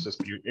tone was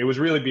just it was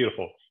really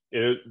beautiful.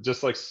 It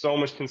just like so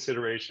much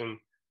consideration,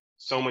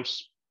 so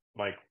much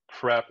like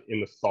prep in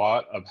the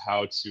thought of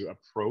how to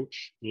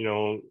approach, you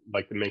know,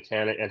 like the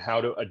mechanic and how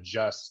to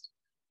adjust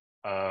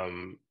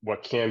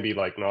what can be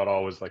like not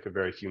always like a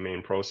very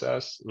humane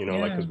process, you know,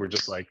 like because we're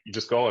just like you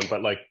just going,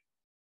 but like,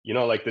 you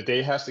know, like the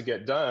day has to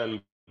get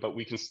done, but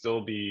we can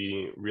still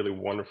be really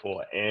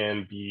wonderful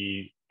and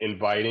be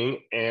inviting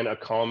and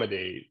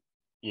accommodate,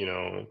 you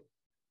know,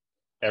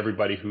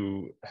 everybody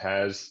who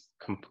has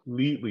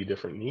completely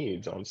different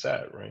needs on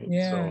set, right?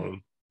 So,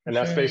 and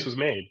that space was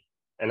made,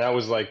 and that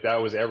was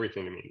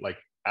everything to me, like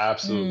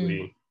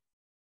absolutely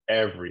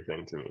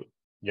everything to me,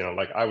 you know,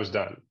 like I was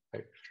done.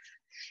 Like,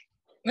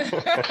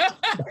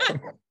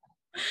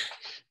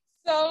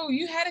 so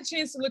you had a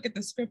chance to look at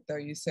the script though,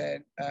 you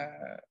said,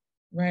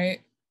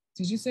 right?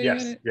 Did you say you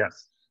had it?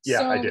 Yes. Yeah,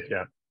 so, I did,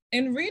 yeah.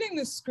 In reading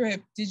the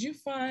script, did you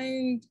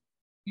find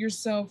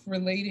yourself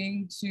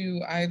relating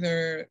to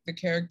either the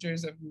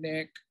characters of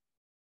Nick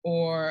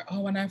or,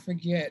 and I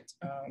forget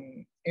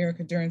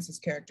Erica Durance's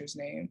character's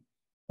name,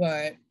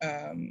 but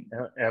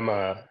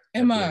Emma.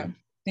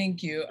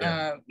 Thank you.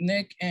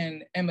 Nick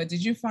and Emma,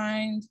 did you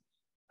find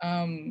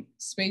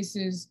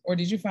spaces, or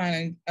did you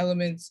find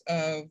elements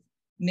of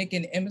Nick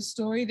and Emma's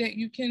story that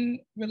you can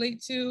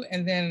relate to?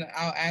 And then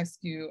I'll ask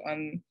you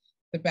on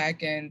the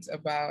back end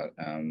about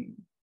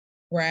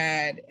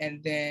Brad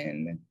and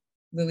then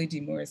Lily D.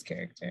 Moore's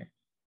character.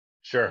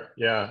 Sure.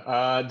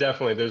 Yeah,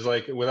 definitely. There's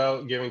like,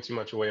 without giving too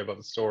much away about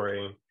the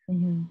story,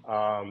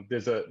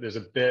 there's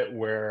a bit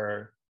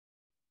where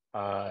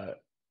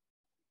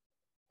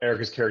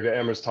Erica's character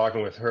Emma's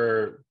talking with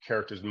her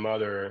character's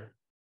mother,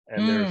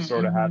 and they're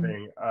sort of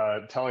having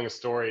telling a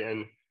story,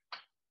 and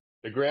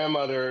the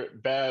grandmother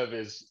Bev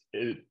is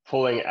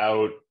pulling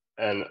out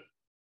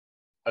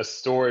a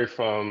story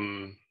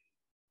from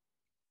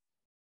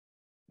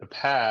the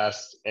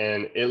past,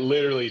 and it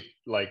literally,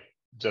 like,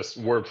 just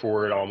word for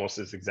word almost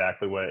is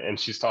exactly what, and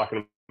she's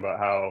talking about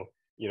how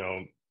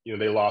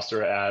they lost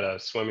her at a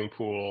swimming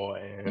pool,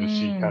 and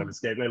she kind of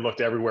escaped, and they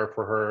looked everywhere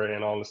for her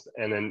and all this,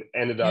 and then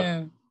ended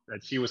up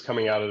that she was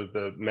coming out of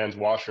the men's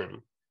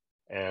washroom.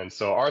 And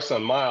so our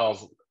son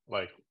Miles,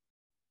 like,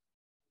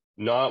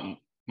 not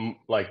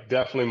like,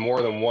 definitely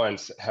more than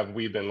once have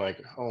we been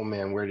like, oh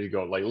man, where did he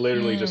go? Like,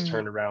 literally just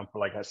turned around for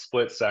like a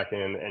split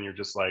second, and you're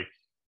just like,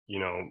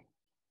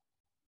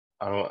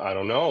 I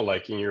don't know,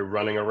 like, and you're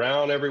running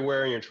around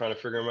everywhere and you're trying to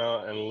figure him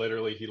out, and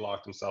literally he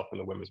locked himself in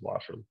the women's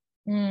washroom.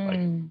 Like,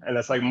 and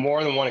that's like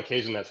more than one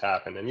occasion that's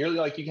happened, and you're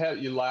like,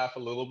 you laugh a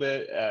little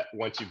bit at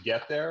once you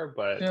get there,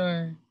 but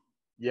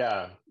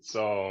yeah.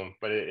 So,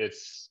 but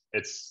it's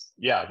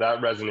that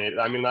resonated.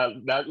 I mean,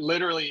 that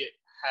literally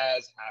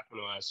has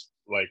happened to us,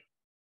 like,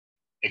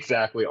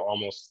 exactly,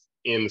 almost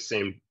in the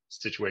same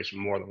situation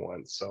more than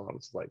once. So I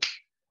was like,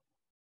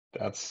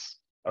 that's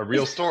a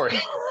real story.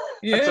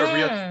 That's a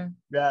real,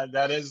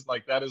 that is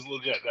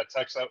legit. That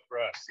checks out for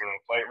us.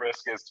 Flight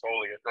risk is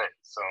totally a thing.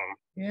 So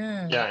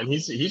yeah, and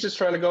he's just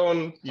trying to go,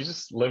 and he's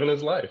just living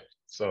his life.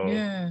 So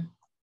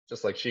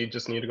just like, she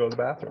just needed to go to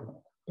the bathroom.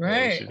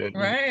 Right. She didn't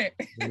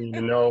need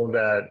to know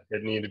that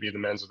it needed to be the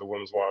men's or the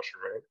women's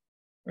washroom,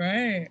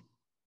 right?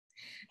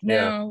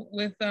 Now,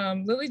 with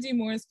Lily D.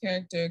 Moore's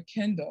character,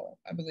 Kendall,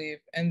 I believe,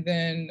 and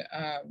then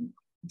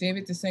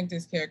David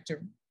DeSanctis'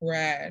 character,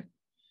 Brad,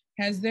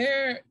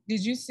 did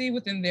you see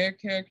within their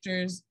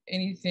characters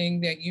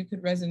anything that you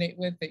could resonate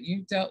with, that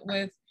you've dealt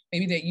with,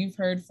 maybe that you've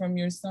heard from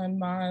your son,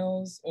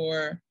 Miles,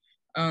 or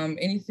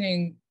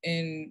anything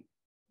in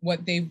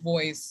what they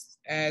voiced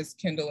as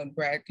Kendall and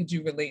Brad? Could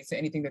you relate to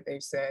anything that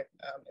they've said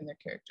in their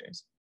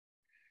characters?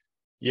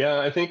 Yeah,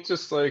 I think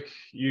just like,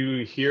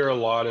 you hear a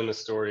lot in the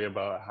story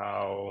about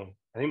how,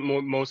 I think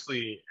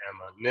mostly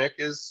Emma, Nick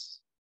is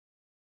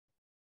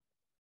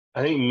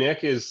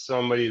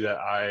somebody that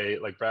I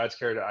like. Brad's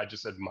character, I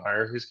just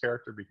admire his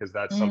character, because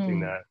that's something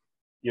that,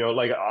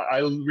 like, I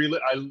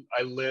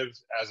lived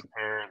as a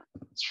parent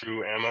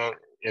through Emma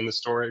in the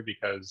story,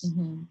 because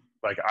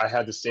like, I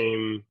had the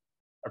same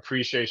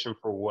appreciation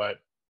for what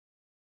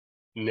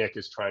Nick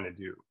is trying to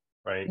do,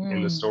 right,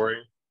 in the story,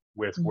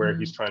 with where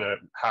he's trying to,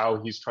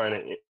 how he's trying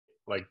to,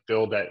 like,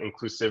 build that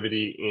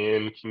inclusivity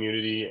in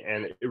community.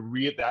 And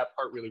that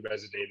part really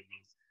resonated with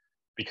me,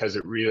 because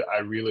I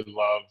really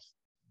love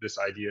this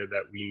idea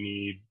that we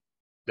need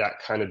that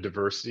kind of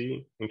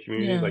diversity in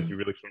community. Like, you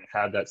really can't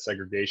have that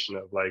segregation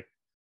of, like,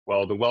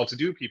 well, the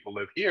well-to-do people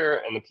live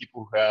here, and the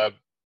people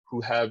who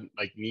have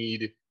like,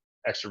 need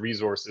extra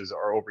resources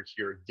are over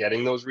here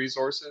getting those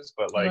resources.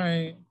 But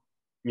like,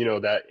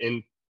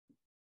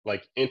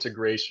 that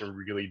integration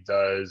really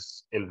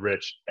does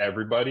enrich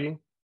everybody.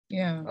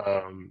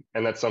 And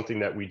that's something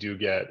that we do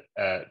get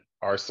at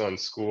our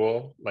son's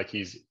school. Like,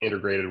 he's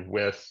integrated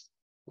with,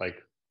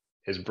 like,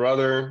 his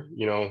brother,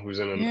 who's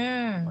in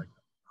a like,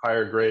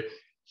 higher grade.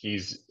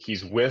 He's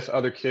with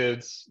other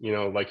kids,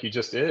 like, he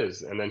just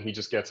is, and then he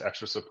just gets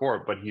extra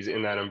support, but he's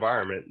in that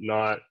environment,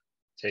 not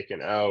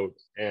taken out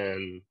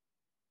and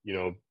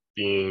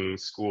being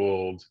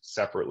schooled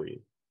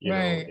separately, in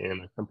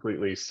a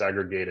completely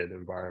segregated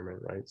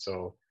environment, right?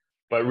 So,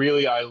 but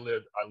really, I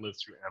lived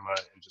through Emma,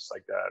 and just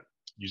like that,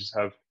 you just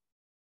have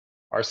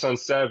our son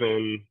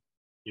 7,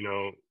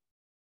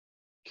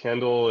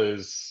 Kendall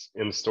is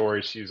in the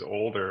story, she's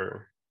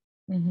older,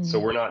 so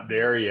we're not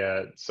there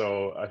yet.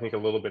 So I think a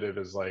little bit of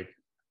it is like,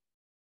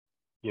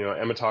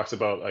 Emma talks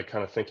about, like,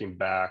 kind of thinking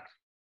back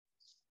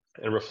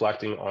and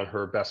reflecting on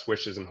her best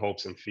wishes and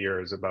hopes and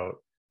fears about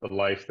the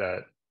life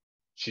that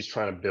she's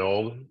trying to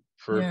build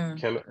for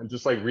Kendall, and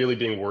just like really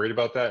being worried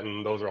about that.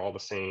 And those are all the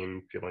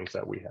same feelings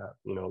that we have,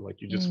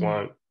 like, you just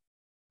want,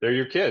 they're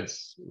your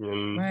kids,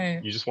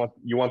 and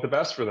you want the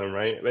best for them,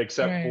 right?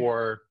 Except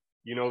for,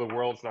 the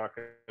world's not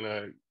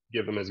gonna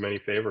give them as many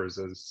favors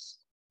as,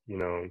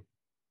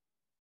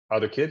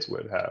 other kids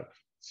would have.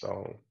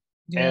 So,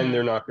 and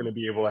they're not going to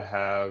be able to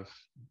have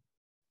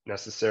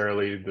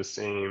necessarily the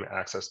same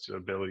access to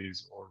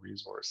abilities or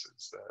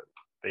resources that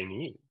they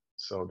need.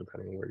 So,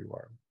 depending on where you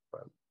are,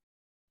 but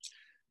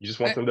you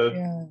just want them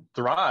to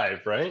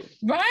thrive, right?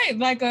 Right,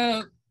 like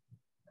a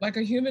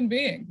human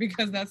being,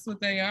 because that's what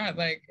they are.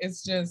 Like,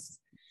 it's just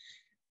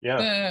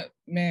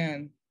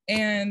man.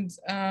 And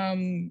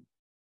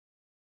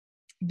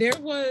There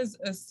was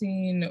a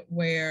scene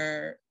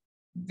where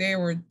there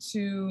were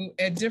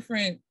at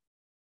different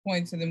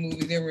points in the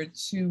movie, there were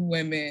two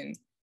women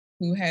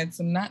who had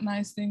some not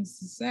nice things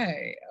to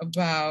say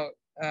about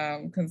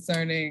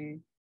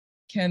concerning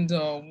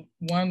Kendall.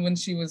 One when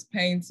she was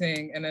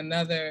painting, and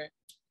another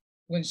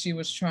when she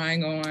was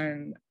trying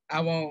on, I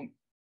won't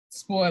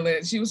spoil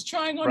it, she was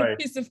trying on a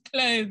piece of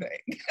clothing.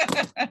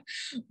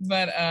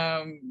 But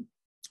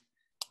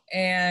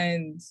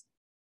and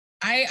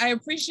I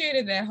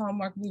appreciated that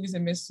Hallmark Movies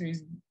and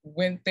Mysteries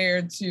went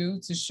there too,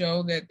 to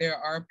show that there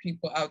are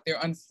people out there,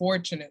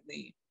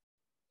 unfortunately,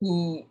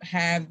 who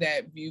have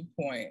that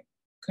viewpoint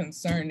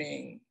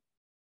concerning,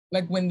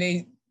 like when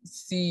they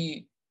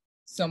see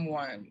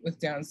someone with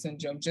Down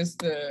syndrome,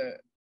 just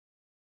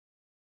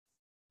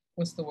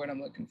what's the word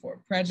I'm looking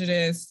for?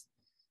 Prejudice,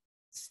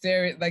 just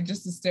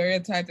the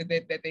stereotype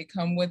that they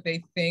come with.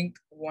 They think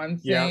one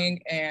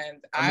thing,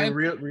 and I mean,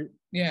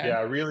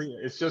 really,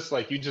 it's just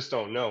like, you just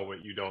don't know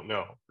what you don't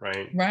know,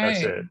 right?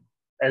 That's it.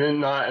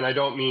 And I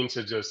don't mean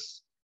to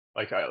just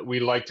like, we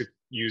like to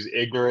use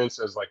ignorance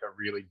as like a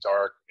really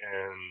dark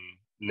and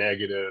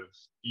negative,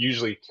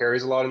 usually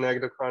carries a lot of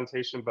negative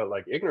connotation, but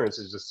like ignorance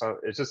is just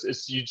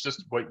it's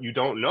just what you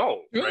don't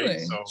know,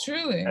 right? So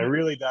truly, and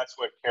really that's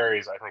what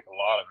carries, I think, a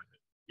lot of it,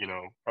 you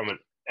know, from an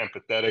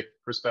empathetic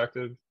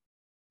perspective.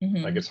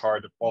 Like, it's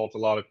hard to fault a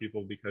lot of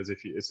people, because if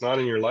it's not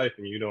in your life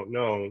and you don't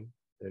know,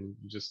 then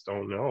you just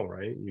don't know,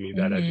 right? You need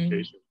that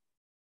education.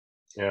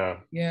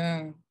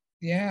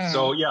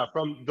 So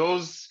from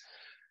those,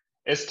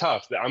 it's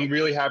tough. I'm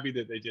really happy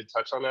that they did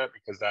touch on that,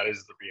 because that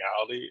is the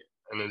reality.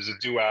 And there's a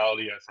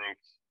duality, I think,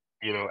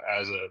 you know,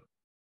 as a,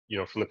 you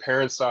know, from the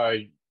parent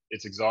side,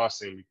 it's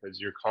exhausting, because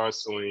you're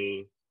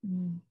constantly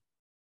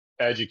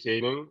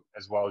educating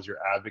as well as you're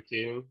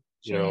advocating,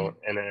 you know,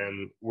 and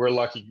then we're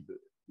lucky,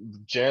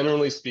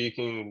 generally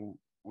speaking,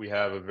 we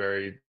have a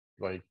very,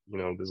 like, you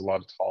know, there's a lot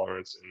of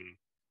tolerance and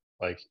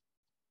like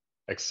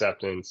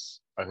acceptance,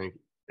 I think,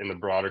 in the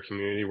broader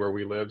community where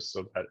we live.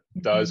 So that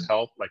does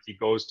help. Like, he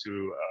goes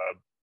to a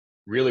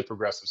really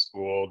progressive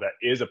school that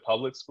is a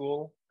public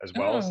school as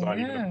well. It's not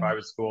even a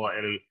private school,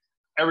 and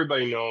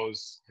everybody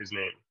knows his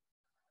name,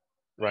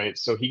 right?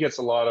 So he gets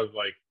a lot of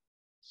like,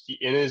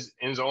 in his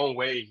own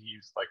way,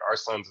 he's like, our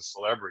son's a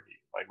celebrity.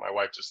 Like, my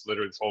wife just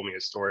literally told me a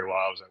story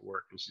while I was at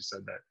work, and she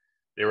said that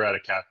they were at a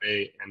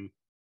cafe and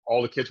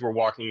all the kids were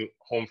walking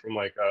home from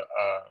like a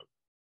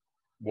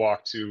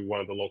walk to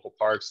one of the local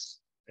parks,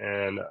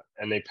 and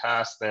they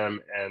passed them,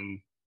 and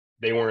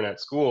they weren't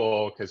at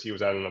school because he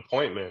was at an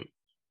appointment,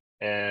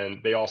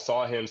 and they all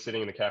saw him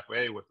sitting in the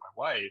cafe with my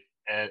wife,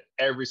 and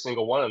every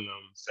single one of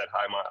them said,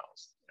 "Hi,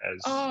 Miles."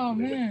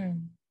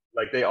 Man,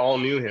 like, they all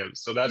knew him.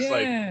 So that's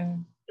like,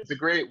 it's a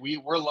great,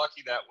 we're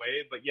lucky that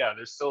way. But yeah,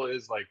 there still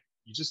is, like,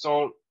 you just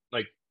don't,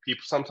 like,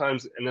 people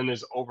sometimes, and then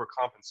there's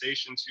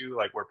overcompensation too,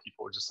 like, where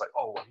people are just like,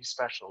 "Oh, well, he's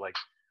special," like,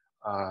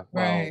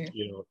 well,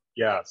 you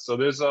know, so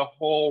there's a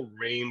whole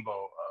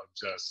rainbow of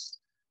just,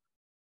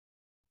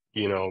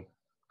 you know,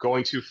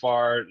 going too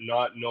far,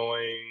 not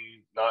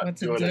knowing, not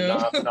doing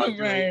enough, not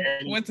doing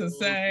anything, what to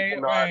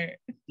say,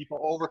 people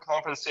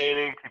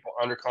overcompensating, people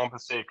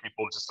undercompensating,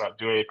 people just not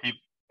doing it.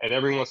 And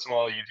every once in a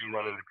while, you do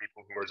run into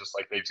people who are just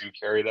like, they do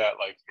carry that,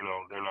 like, you know,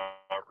 they're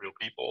not real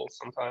people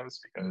sometimes,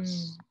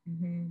 because,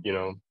 you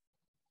know,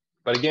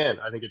 but again,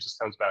 I think it just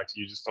comes back to,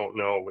 you just don't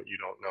know what you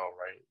don't know,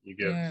 right? You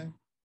give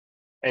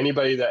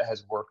anybody that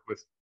has worked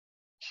with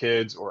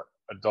kids or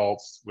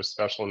adults with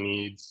special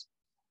needs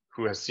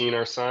who has seen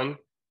our son,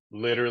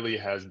 literally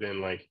has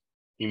been like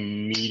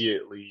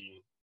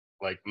immediately,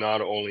 like,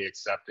 not only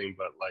accepting,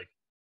 but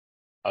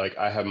like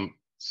I have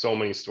so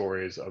many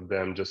stories of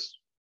them just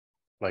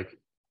like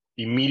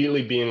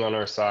immediately being on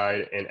our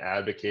side and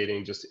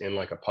advocating, just in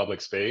like a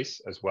public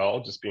space as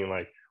well, just being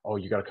like, "Oh,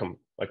 you got to come,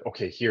 like,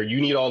 okay, here, you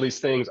need all these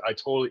things, I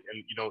totally,"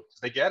 and, you know,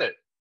 they get it.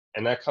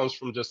 And that comes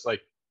from just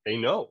like, they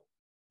know,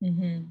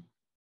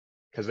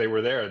 because they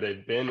were there,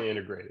 they've been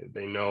integrated,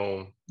 they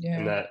know.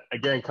 And that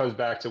again comes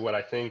back to what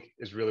I think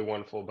is really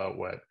wonderful about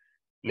what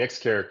Nick's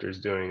character is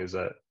doing, is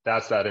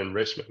that's that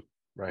enrichment,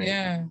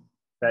 right?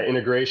 That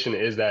integration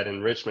is that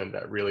enrichment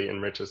that really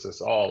enriches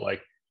us all.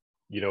 Like,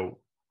 you know,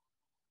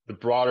 the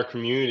broader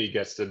community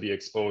gets to be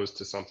exposed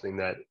to something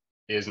that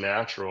is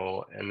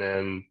natural, and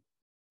then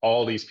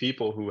all these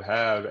people who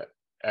have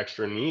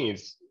extra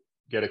needs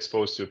get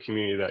exposed to a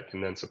community that can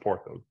then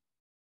support them,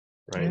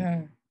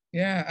 right?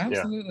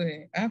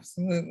 Absolutely.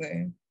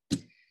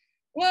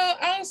 Well,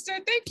 Allister,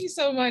 thank you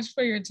so much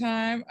for your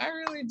time. I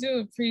really do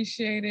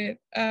appreciate it.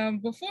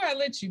 Before I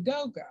let you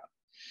go,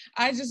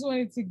 I just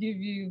wanted to give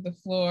you the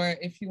floor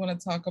if you want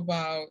to talk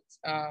about,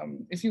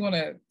 if you want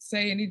to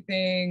say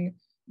anything,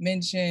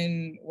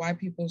 mention why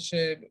people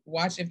should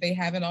watch, if they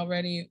haven't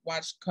already,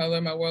 watch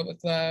Color My World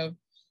with Love,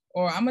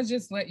 or I'm going to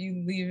just let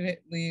you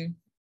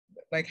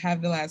like,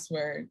 have the last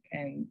word,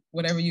 and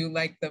whatever you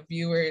like the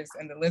viewers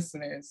and the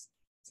listeners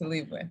to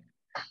leave with.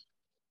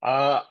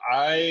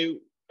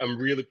 I'm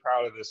really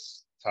proud of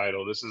this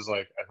title. This is,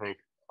 like, I think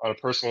on a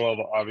personal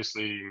level,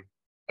 obviously,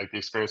 like, the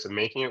experience of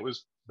making it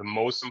was the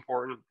most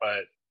important,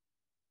 but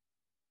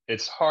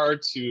it's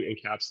hard to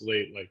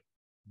encapsulate like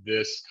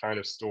this kind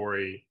of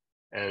story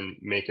and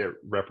make it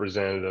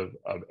representative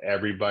of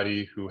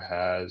everybody who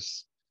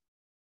has,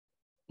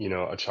 you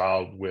know, a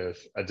child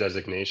with a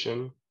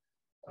designation,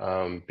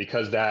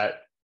 because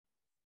that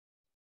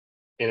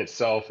in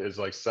itself is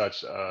like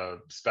such a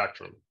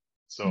spectrum.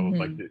 So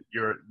like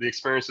the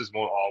experiences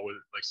won't always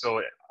like, so,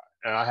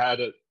 and I had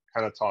to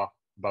kind of talk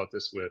about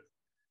this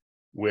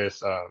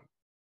with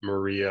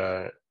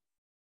Maria,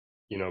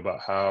 you know,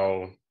 about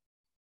how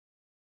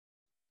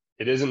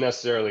it isn't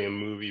necessarily a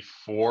movie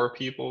for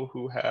people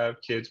who have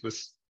kids with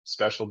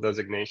special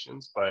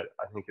designations, but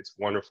I think it's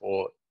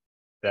wonderful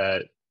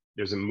that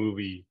there's a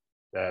movie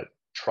that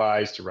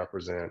tries to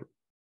represent,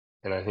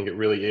 and I think it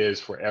really is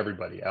for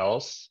everybody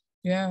else.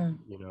 Yeah.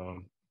 You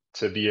know,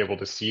 to be able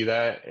to see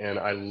that. And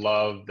I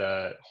love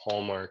that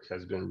Hallmark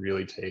has been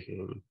really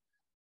taking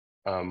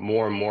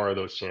more and more of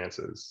those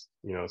chances,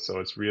 you know, so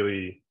it's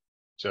really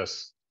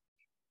just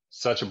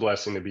such a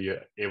blessing to be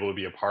able to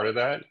be a part of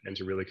that and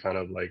to really kind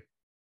of like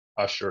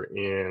usher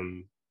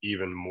in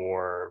even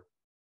more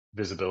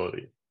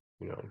visibility,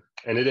 you know.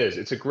 And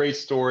it's a great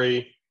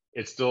story.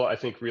 It still, I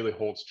think, really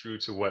holds true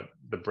to what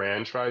the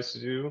brand tries to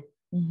do,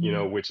 you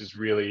know, which is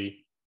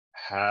really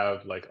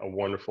have like a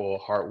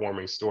wonderful,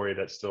 heartwarming story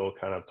that still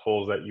kind of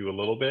pulls at you a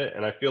little bit.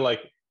 And I feel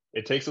like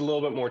it takes a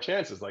little bit more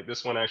chances. Like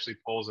this one actually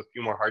pulls a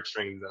few more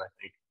heartstrings than I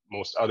think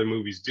most other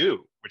movies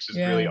do, which is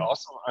really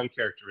also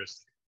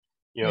uncharacteristic.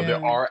 You know,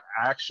 there are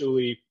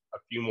actually a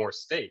few more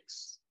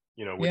stakes,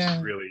 you know, which is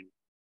really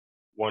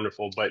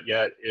wonderful, but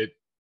yet it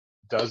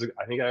does,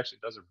 I think it actually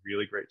does a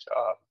really great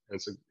job. And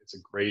it's a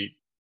great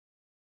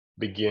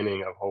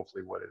beginning of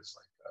hopefully what is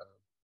like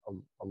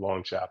a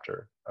long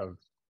chapter of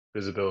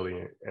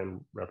visibility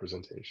and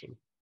representation.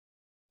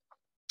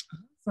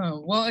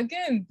 Awesome. Well,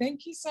 again,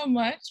 thank you so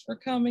much for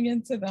coming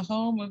into the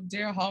home of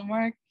Dear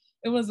Hallmark.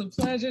 It was a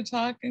pleasure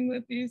talking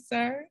with you,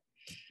 sir.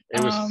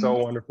 It was so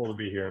wonderful to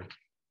be here.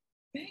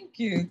 Thank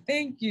you.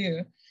 Thank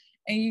you.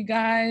 And you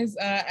guys,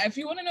 if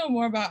you want to know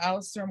more about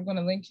Allister, I'm going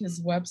to link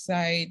his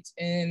website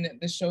in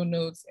the show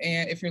notes,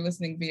 and if you're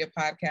listening via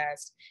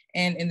podcast,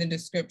 and in the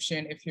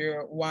description if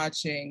you're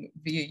watching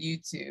via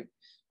YouTube.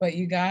 But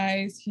you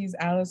guys, he's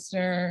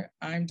Allister.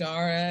 I'm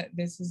Dara.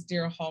 This is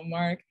Dear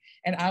Hallmark,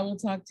 and I will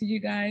talk to you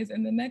guys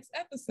in the next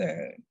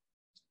episode.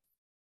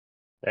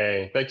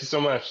 Hey, thank you so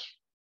much.